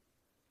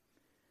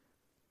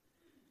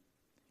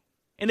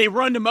 And they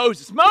run to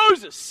Moses.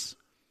 Moses,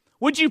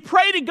 would you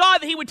pray to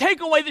God that He would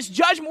take away this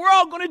judgment? We're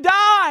all going to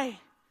die.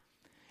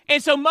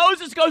 And so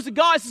Moses goes to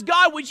God and says,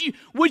 God, would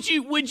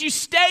you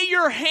stay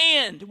your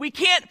hand? We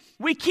can't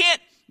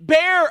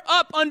bear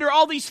up under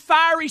all these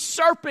fiery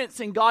serpents.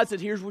 And God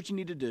said, here's what you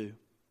need to do.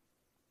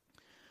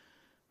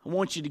 I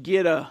want you to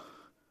get a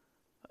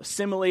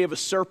simile of a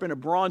serpent, a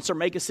bronze serpent.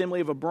 Make a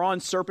simile of a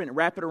bronze serpent and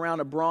wrap it around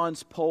a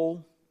bronze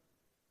pole.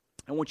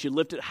 I want you to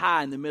lift it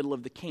high in the middle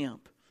of the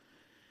camp.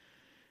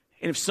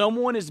 And if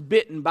someone is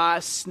bitten by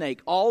a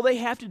snake, all they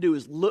have to do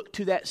is look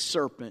to that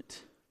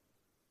serpent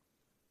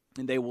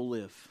and they will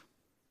live.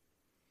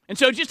 And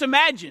so just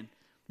imagine,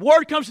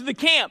 word comes to the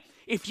camp.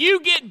 If you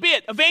get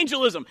bit,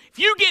 evangelism, if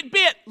you get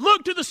bit,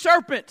 look to the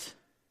serpent.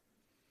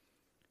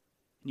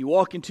 And you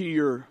walk into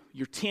your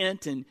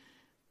tent and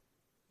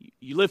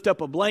you lift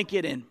up a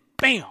blanket and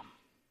bam,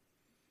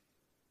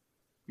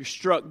 you're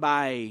struck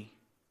by a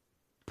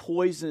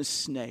poisonous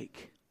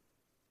snake.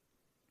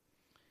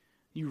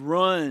 You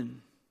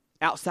run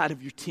outside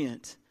of your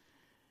tent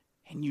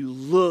and you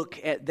look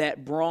at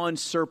that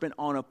bronze serpent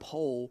on a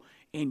pole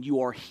and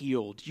you are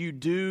healed. You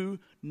do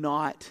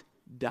not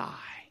die.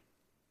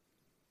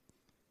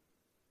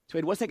 So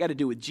what's that got to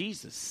do with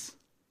Jesus?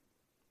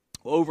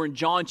 Well, over in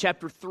John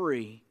chapter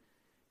 3,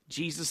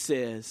 Jesus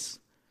says,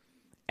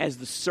 as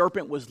the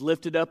serpent was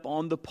lifted up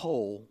on the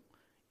pole,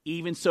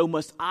 even so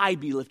must I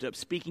be lifted up.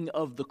 Speaking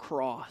of the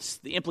cross,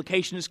 the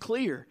implication is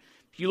clear.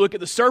 If you look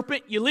at the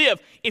serpent, you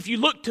live. If you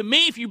look to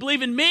me, if you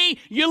believe in me,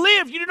 you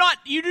live.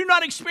 You do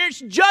not experience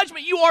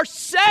judgment. You are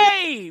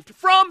saved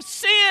from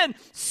sin,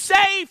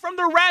 saved from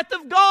the wrath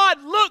of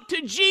God. Look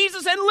to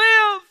Jesus and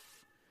live.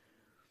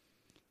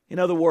 In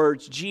other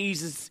words,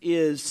 Jesus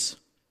is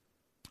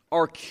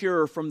our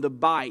cure from the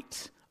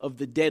bite of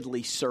the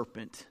deadly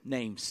serpent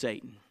named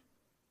Satan.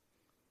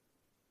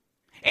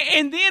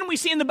 And then we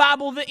see in the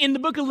Bible, in the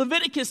book of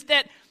Leviticus,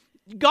 that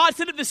God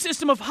set up the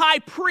system of high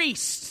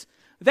priests.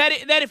 That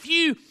if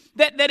you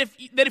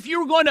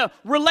were going to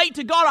relate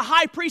to God, a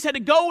high priest had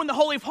to go in the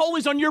Holy of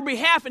Holies on your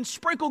behalf and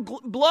sprinkle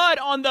blood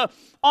on the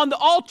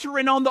altar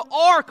and on the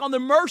ark, on the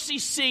mercy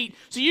seat,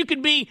 so you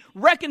could be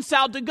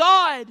reconciled to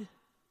God.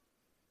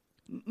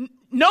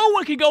 No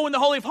one could go in the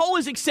Holy of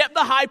Holies except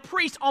the high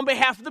priest on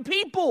behalf of the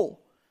people.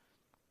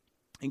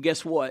 And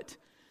guess what?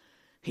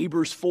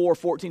 Hebrews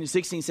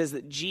 4:14-16 says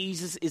that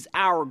Jesus is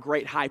our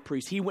great high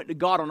priest. He went to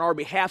God on our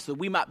behalf so that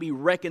we might be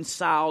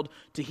reconciled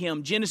to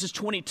Him. Genesis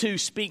 22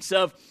 speaks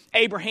of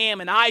Abraham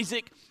and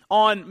Isaac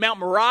on Mount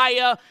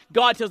Moriah.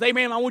 God tells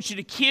Abraham, I want you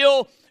to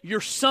kill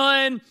your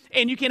son.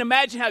 And you can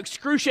imagine how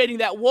excruciating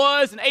that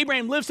was. And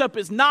Abraham lifts up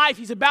his knife.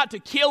 He's about to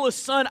kill his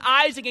son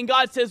Isaac. And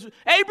God says,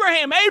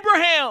 Abraham,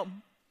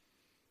 Abraham,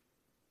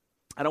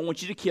 I don't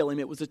want you to kill him.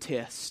 It was a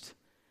test.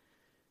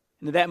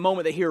 And at that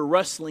moment, they hear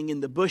rustling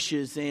in the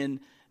bushes, and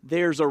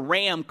there's a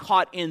ram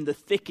caught in the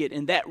thicket,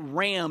 and that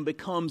ram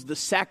becomes the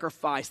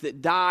sacrifice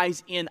that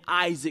dies in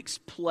Isaac's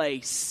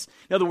place.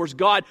 In other words,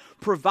 God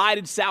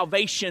provided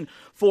salvation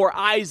for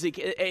Isaac.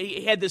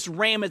 He had this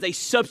ram as a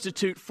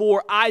substitute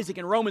for Isaac.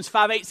 And Romans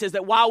 5:8 says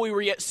that while we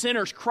were yet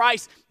sinners,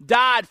 Christ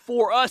died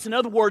for us. In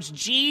other words,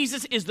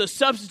 Jesus is the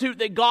substitute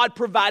that God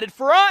provided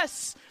for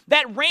us.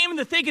 That ram in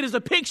the thicket is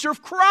a picture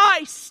of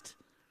Christ.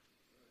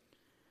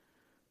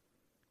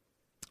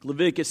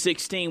 Leviticus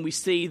 16, we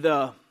see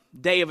the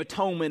Day of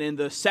Atonement and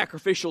the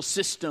sacrificial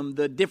system,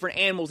 the different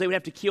animals they would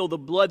have to kill, the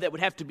blood that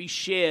would have to be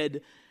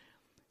shed.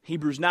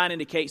 Hebrews 9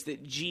 indicates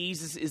that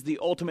Jesus is the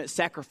ultimate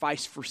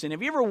sacrifice for sin.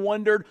 Have you ever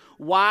wondered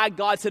why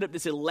God set up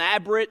this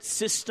elaborate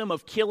system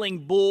of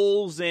killing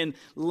bulls and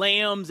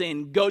lambs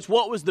and goats?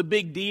 What was the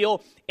big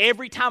deal?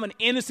 Every time an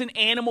innocent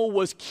animal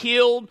was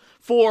killed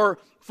for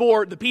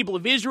the people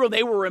of Israel,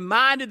 they were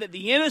reminded that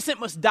the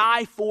innocent must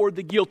die for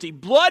the guilty.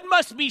 Blood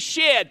must be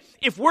shed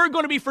if we're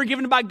going to be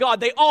forgiven by God.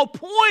 They all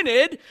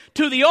pointed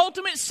to the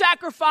ultimate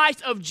sacrifice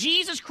of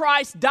Jesus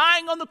Christ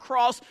dying on the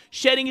cross,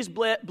 shedding His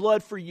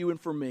blood for you and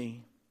for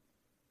me.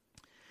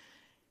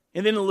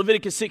 And then in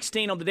Leviticus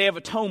 16, on the Day of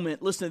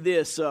Atonement, listen to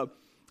this. A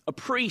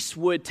priest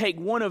would take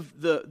one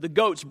of the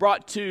goats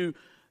brought to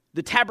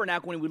the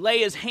tabernacle, and he would lay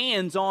his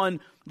hands on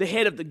the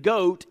head of the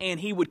goat, and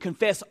he would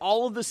confess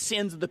all of the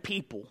sins of the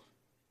people,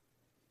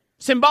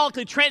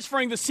 symbolically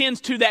transferring the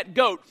sins to that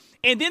goat.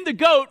 And then the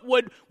goat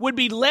would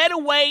be led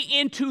away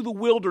into the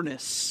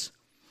wilderness.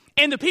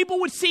 And the people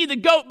would see the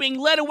goat being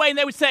led away, and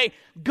they would say,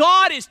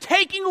 God is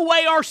taking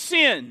away our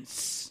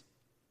sins.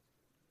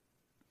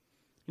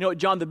 You know what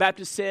John the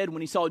Baptist said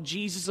when he saw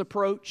Jesus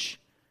approach?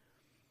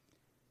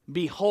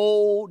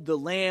 Behold the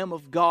Lamb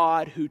of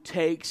God who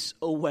takes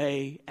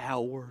away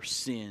our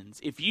sins.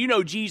 If you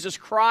know Jesus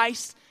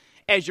Christ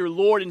as your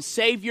Lord and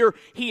Savior,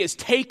 He has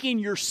taken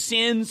your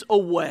sins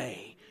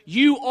away.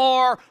 You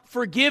are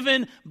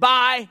forgiven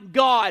by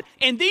God.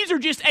 And these are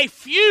just a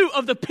few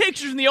of the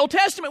pictures in the Old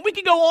Testament. We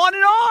could go on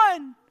and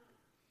on.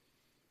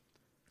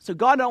 So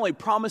God not only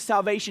promised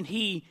salvation,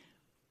 He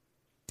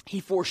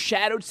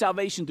foreshadowed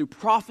salvation through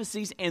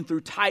prophecies and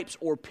through types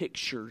or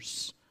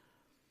pictures.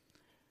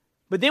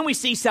 But then we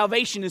see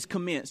salvation is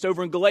commenced.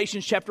 Over in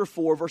Galatians chapter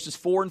 4, verses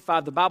 4 and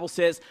 5, the Bible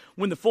says,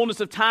 when the fullness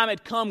of time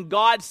had come,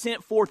 God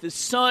sent forth His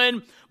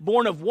Son,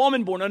 born of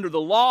woman, born under the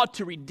law,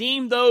 to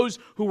redeem those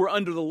who were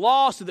under the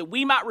law, so that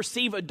we might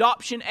receive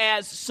adoption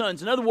as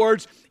sons. In other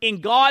words, in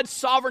God's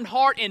sovereign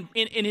heart and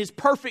in His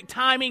perfect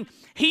timing,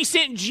 He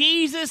sent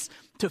Jesus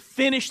to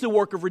finish the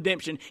work of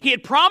redemption. He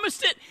had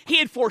promised it. He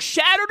had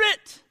foreshadowed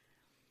it.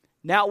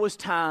 Now it was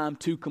time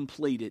to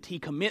complete it. He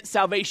commenced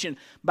salvation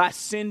by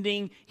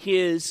sending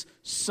His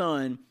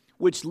Son,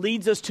 which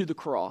leads us to the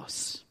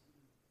cross.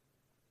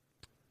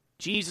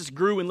 Jesus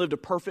grew and lived a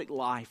perfect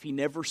life. He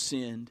never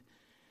sinned.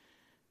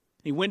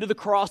 He went to the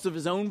cross of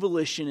His own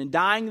volition, and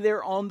dying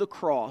there on the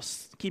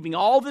cross, keeping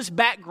all this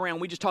background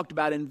we just talked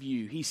about in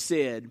view, He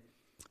said,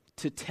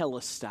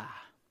 "Tetelestai."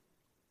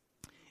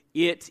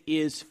 It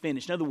is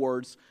finished. In other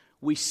words,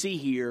 we see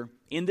here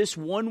in this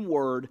one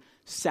word,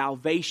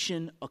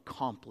 salvation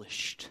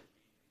accomplished.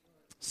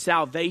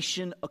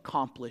 Salvation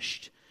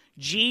accomplished.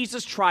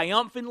 Jesus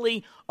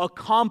triumphantly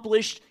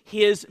accomplished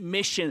His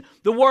mission.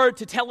 The word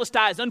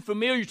tetelestai is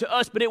unfamiliar to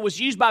us, but it was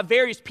used by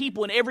various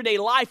people in everyday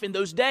life in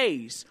those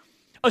days.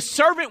 A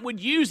servant would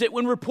use it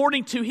when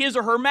reporting to his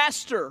or her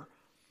master.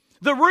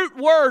 The root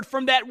word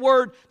from that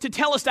word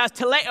tetelestai,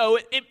 teleo,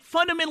 it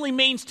fundamentally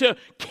means to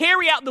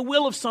carry out the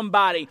will of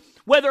somebody,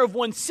 whether of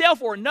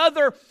oneself or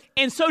another,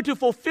 and so to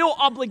fulfill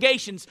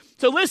obligations.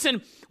 So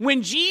listen,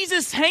 when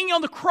Jesus hanging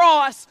on the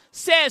cross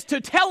says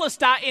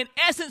tetelestai, in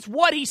essence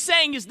what He's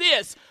saying is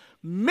this: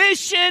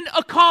 mission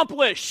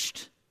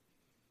accomplished.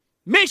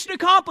 Mission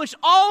accomplished.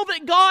 All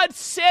that God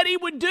said He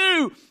would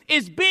do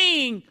is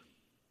being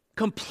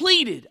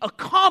completed,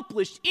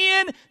 accomplished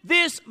in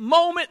this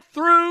moment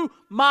through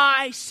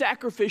my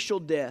sacrificial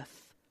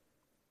death.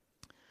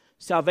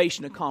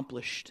 Salvation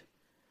accomplished.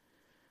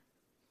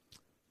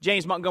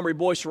 James Montgomery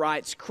Boyce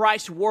writes,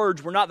 Christ's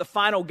words were not the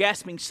final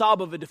gasping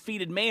sob of a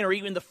defeated man or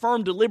even the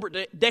firm,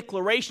 deliberate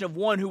declaration of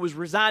one who was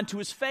resigned to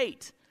his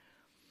fate.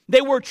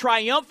 They were a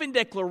triumphant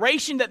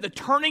declaration that the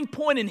turning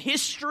point in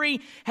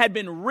history had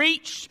been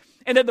reached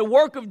and that the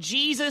work of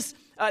Jesus,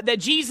 that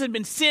Jesus had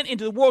been sent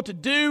into the world to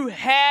do,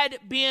 had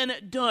been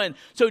done.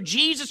 So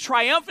Jesus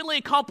triumphantly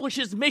accomplished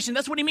His mission.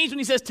 That's what He means when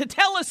He says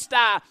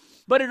tetelestai.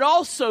 But it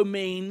also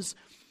means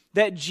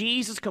that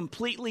Jesus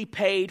completely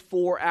paid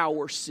for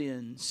our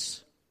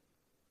sins.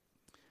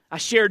 I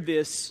shared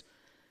this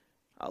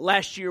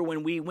last year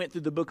when we went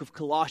through the book of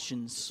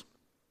Colossians.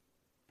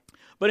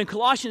 But in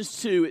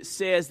Colossians 2, it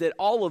says that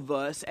all of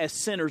us, as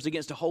sinners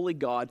against a holy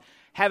God,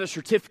 have a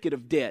certificate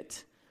of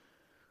debt.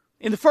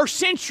 In the first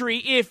century,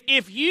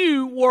 if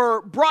you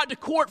were brought to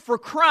court for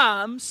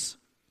crimes,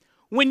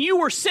 when you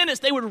were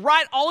sentenced, they would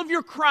write all of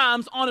your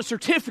crimes on a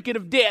certificate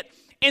of debt,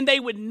 and they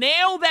would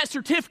nail that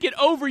certificate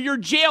over your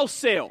jail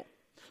cell.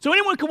 So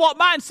anyone could walk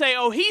by and say,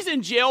 oh, he's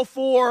in jail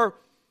for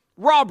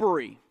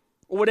robbery,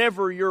 or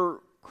whatever your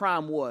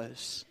crime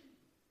was.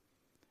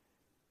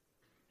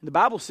 And the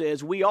Bible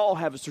says we all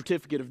have a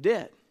certificate of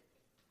debt.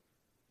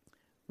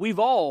 We've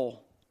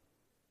all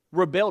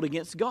rebelled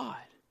against God.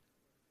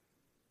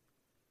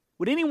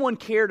 Would anyone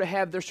care to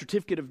have their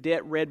certificate of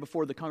debt read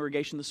before the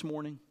congregation this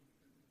morning?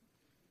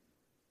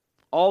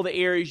 All the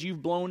areas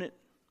you've blown it,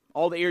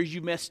 all the areas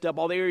you've messed up,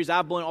 all the areas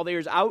I've blown, all the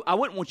areas I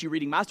wouldn't want you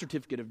reading my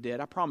certificate of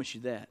debt. I promise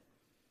you that.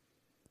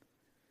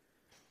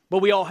 But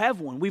we all have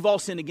one. We've all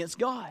sinned against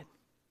God.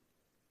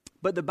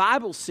 But the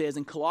Bible says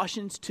in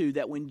Colossians 2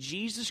 that when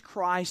Jesus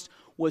Christ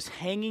was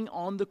hanging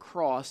on the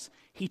cross,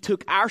 He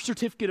took our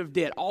certificate of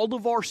debt, all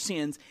of our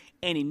sins,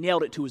 and He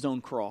nailed it to His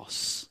own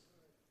cross.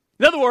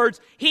 In other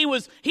words, He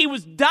was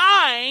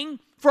dying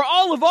for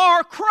all of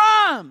our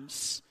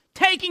crimes,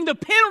 taking the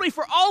penalty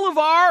for all of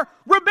our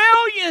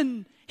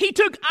rebellion. He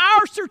took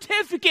our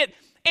certificate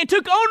and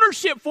took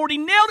ownership for it. He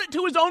nailed it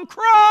to His own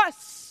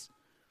cross.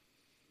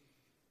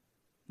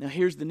 Now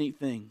here's the neat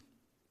thing.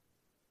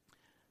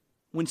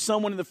 When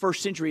someone in the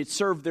first century had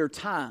served their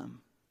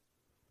time,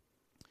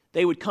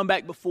 they would come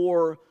back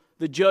before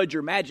the judge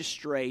or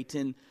magistrate,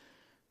 and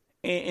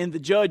And the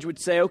judge would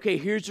say, okay,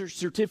 here's your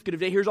certificate of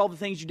debt. Here's all the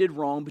things you did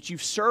wrong, but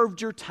you've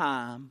served your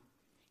time.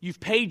 You've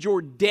paid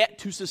your debt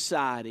to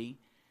society,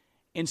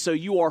 and so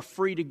you are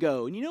free to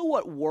go. And you know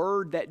what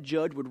word that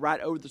judge would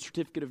write over the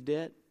certificate of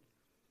debt?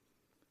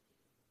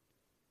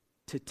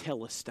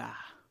 Tetelestai.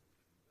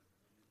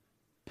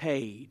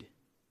 Paid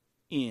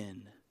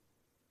in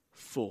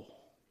full.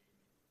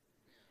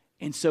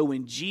 And so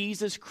when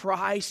Jesus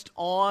Christ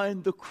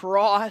on the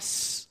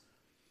cross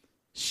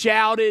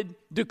shouted,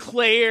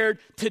 declared,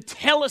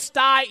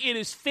 Tetelestai, it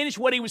is finished,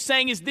 what he was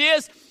saying is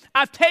this: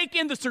 I've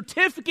taken the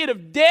certificate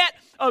of debt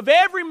of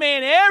every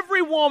man,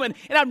 every woman,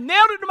 and I've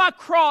nailed it to my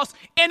cross,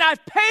 and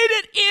I've paid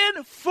it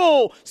in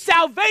full.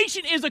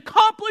 Salvation is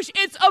accomplished.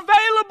 It's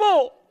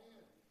available.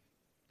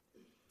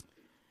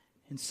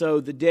 And so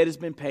the debt has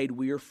been paid.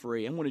 We are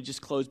free. I'm going to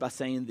just close by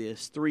saying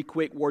this. 3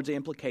 quick words of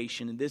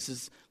implication, and this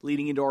is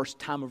leading into our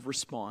time of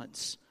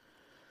response.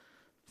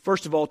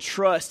 First of all,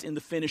 trust in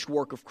the finished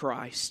work of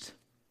Christ.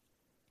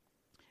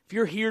 If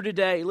you're here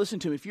today, listen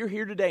to me, if you're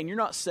here today and you're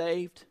not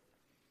saved,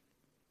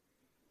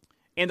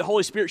 and the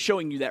Holy Spirit's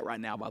showing you that right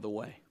now, by the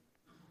way.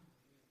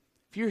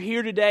 If you're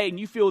here today and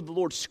you feel the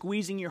Lord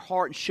squeezing your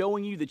heart and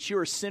showing you that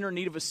you're a sinner in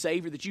need of a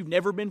Savior, that you've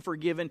never been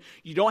forgiven,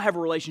 you don't have a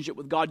relationship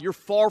with God, you're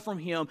far from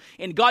Him,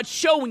 and God's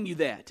showing you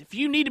that. If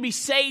you need to be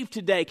saved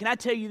today, can I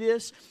tell you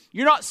this?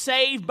 You're not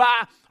saved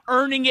by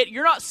earning it.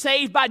 You're not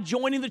saved by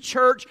joining the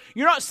church.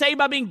 You're not saved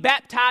by being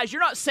baptized.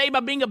 You're not saved by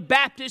being a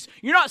Baptist.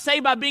 You're not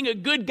saved by being a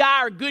good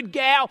guy or a good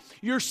gal.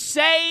 You're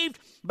saved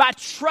by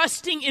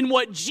trusting in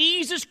what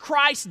Jesus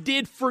Christ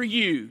did for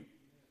you.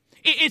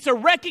 It's a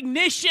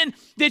recognition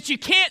that you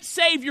can't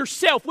save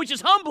yourself, which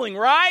is humbling,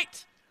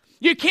 right?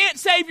 You can't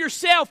save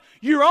yourself.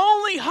 Your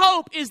only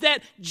hope is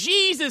that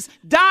Jesus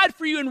died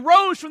for you and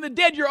rose from the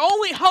dead. Your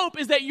only hope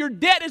is that your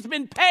debt has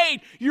been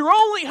paid. Your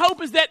only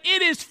hope is that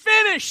it is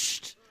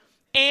finished.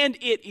 And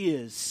it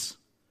is.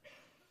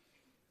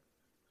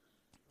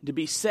 To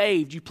be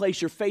saved, you place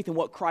your faith in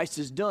what Christ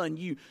has done.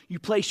 You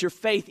place your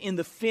faith in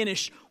the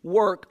finished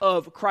work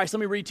of Christ. Let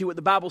me read to you what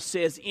the Bible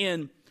says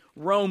in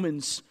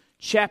Romans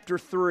chapter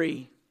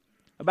 3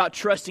 about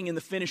trusting in the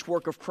finished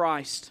work of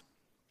Christ.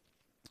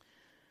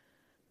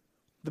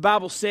 The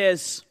Bible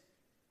says,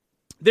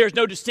 there's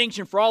no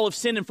distinction, for all have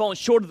sinned and fallen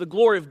short of the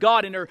glory of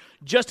God, and are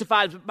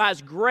justified by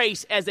His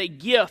grace as a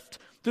gift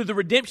through the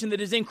redemption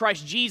that is in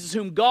Christ Jesus,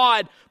 whom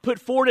God put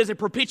forward as a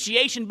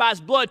propitiation by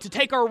His blood to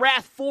take our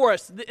wrath for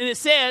us. And it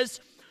says,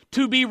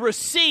 to be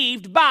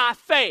received by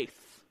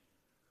faith.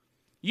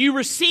 You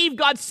receive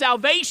God's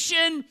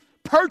salvation,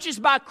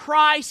 purchased by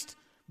Christ,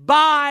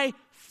 by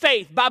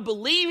faith, by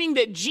believing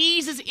that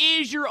Jesus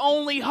is your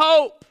only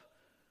hope.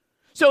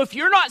 So if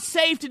you're not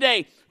saved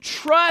today,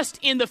 trust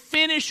in the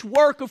finished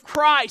work of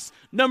Christ.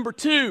 Number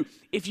 2,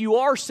 if you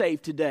are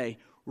saved today,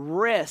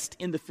 rest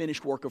in the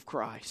finished work of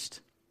Christ.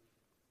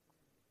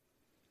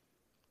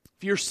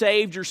 If you're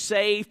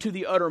saved to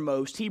the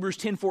uttermost. Hebrews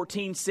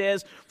 10:14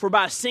 says, for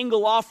by a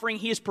single offering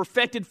He has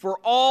perfected for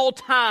all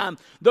time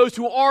those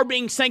who are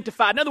being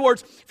sanctified. In other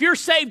words, if you're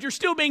saved, you're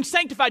still being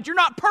sanctified. You're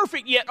not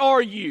perfect yet,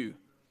 are you?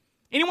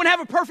 Anyone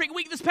have a perfect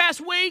week this past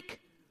week?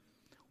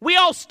 We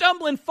all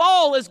stumble and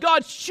fall as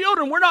God's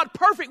children. We're not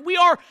perfect. We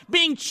are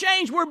being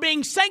changed. We're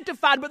being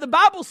sanctified. But the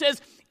Bible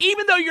says,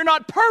 even though you're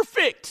not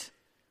perfect,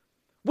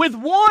 with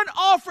one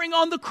offering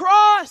on the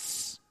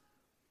cross,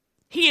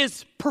 He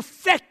has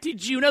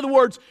perfected you. In other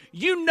words,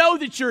 you know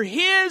that you're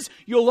His.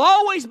 You'll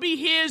always be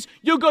His.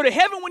 You'll go to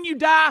heaven when you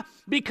die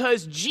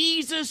because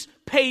Jesus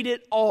paid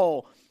it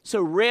all.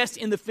 So rest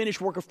in the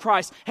finished work of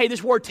Christ. Hey,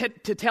 this word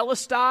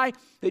tetelestai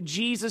that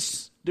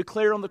Jesus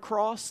declared on the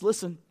cross,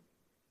 listen,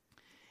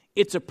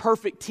 it's a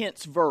perfect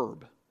tense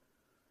verb.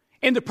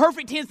 And the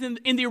perfect tense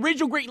in the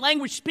original Greek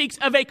language speaks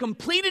of a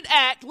completed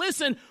act,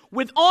 listen,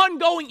 with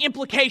ongoing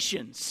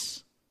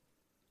implications.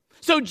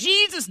 So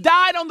Jesus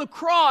died on the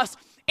cross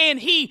and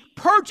He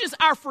purchased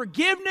our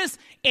forgiveness,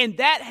 and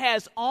that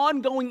has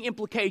ongoing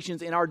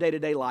implications in our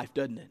day-to-day life,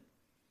 doesn't it?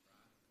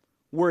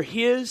 We're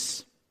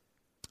His.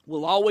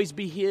 We'll always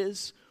be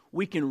His.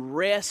 We can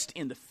rest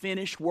in the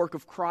finished work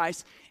of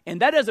Christ.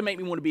 And that doesn't make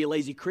me want to be a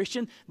lazy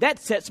Christian. That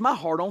sets my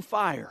heart on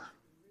fire.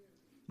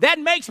 That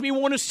makes me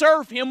want to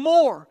serve Him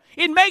more.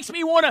 It makes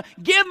me want to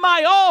give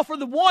my all for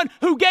the one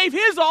who gave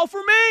His all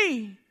for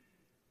me.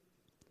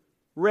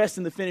 Rest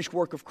in the finished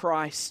work of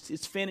Christ.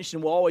 It's finished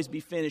and will always be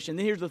finished. And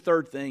then here's the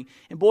third thing.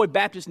 And boy,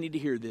 Baptists need to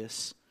hear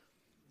this.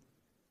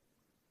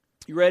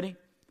 You ready?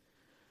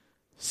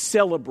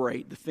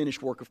 Celebrate the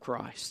finished work of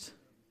Christ.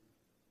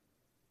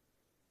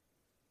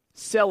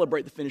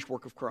 Celebrate the finished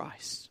work of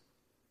Christ.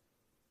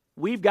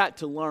 We've got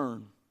to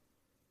learn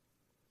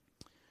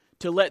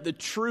to let the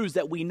truths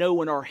that we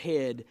know in our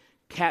head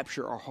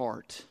capture our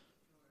heart.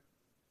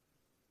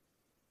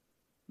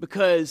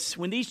 Because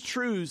when these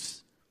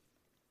truths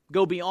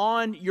go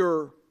beyond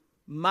your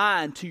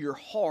mind to your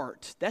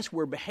heart, that's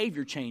where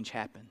behavior change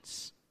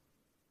happens.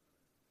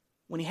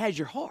 When He has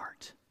your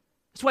heart.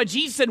 That's why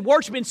Jesus said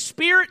worship in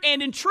spirit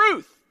and in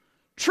truth.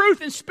 Truth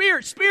and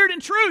spirit, spirit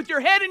and truth, your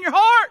head and your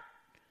heart.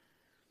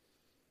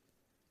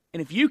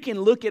 And if you can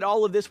look at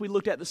all of this we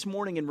looked at this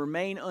morning and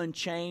remain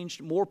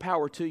unchanged, more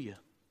power to you.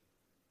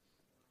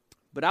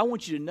 But I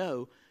want you to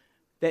know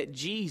that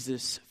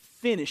Jesus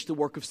finished the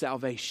work of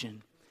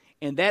salvation.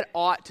 And that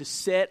ought to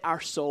set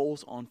our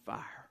souls on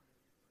fire.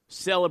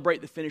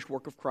 Celebrate the finished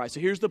work of Christ. So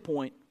here's the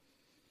point.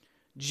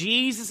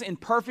 Jesus, in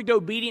perfect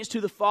obedience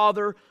to the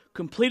Father,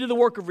 completed the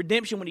work of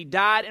redemption when He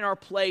died in our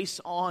place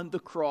on the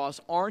cross.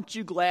 Aren't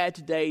you glad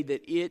today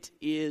that it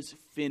is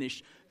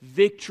finished?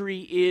 Victory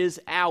is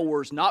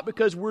ours, not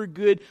because we're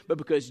good, but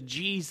because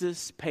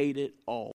Jesus paid it all.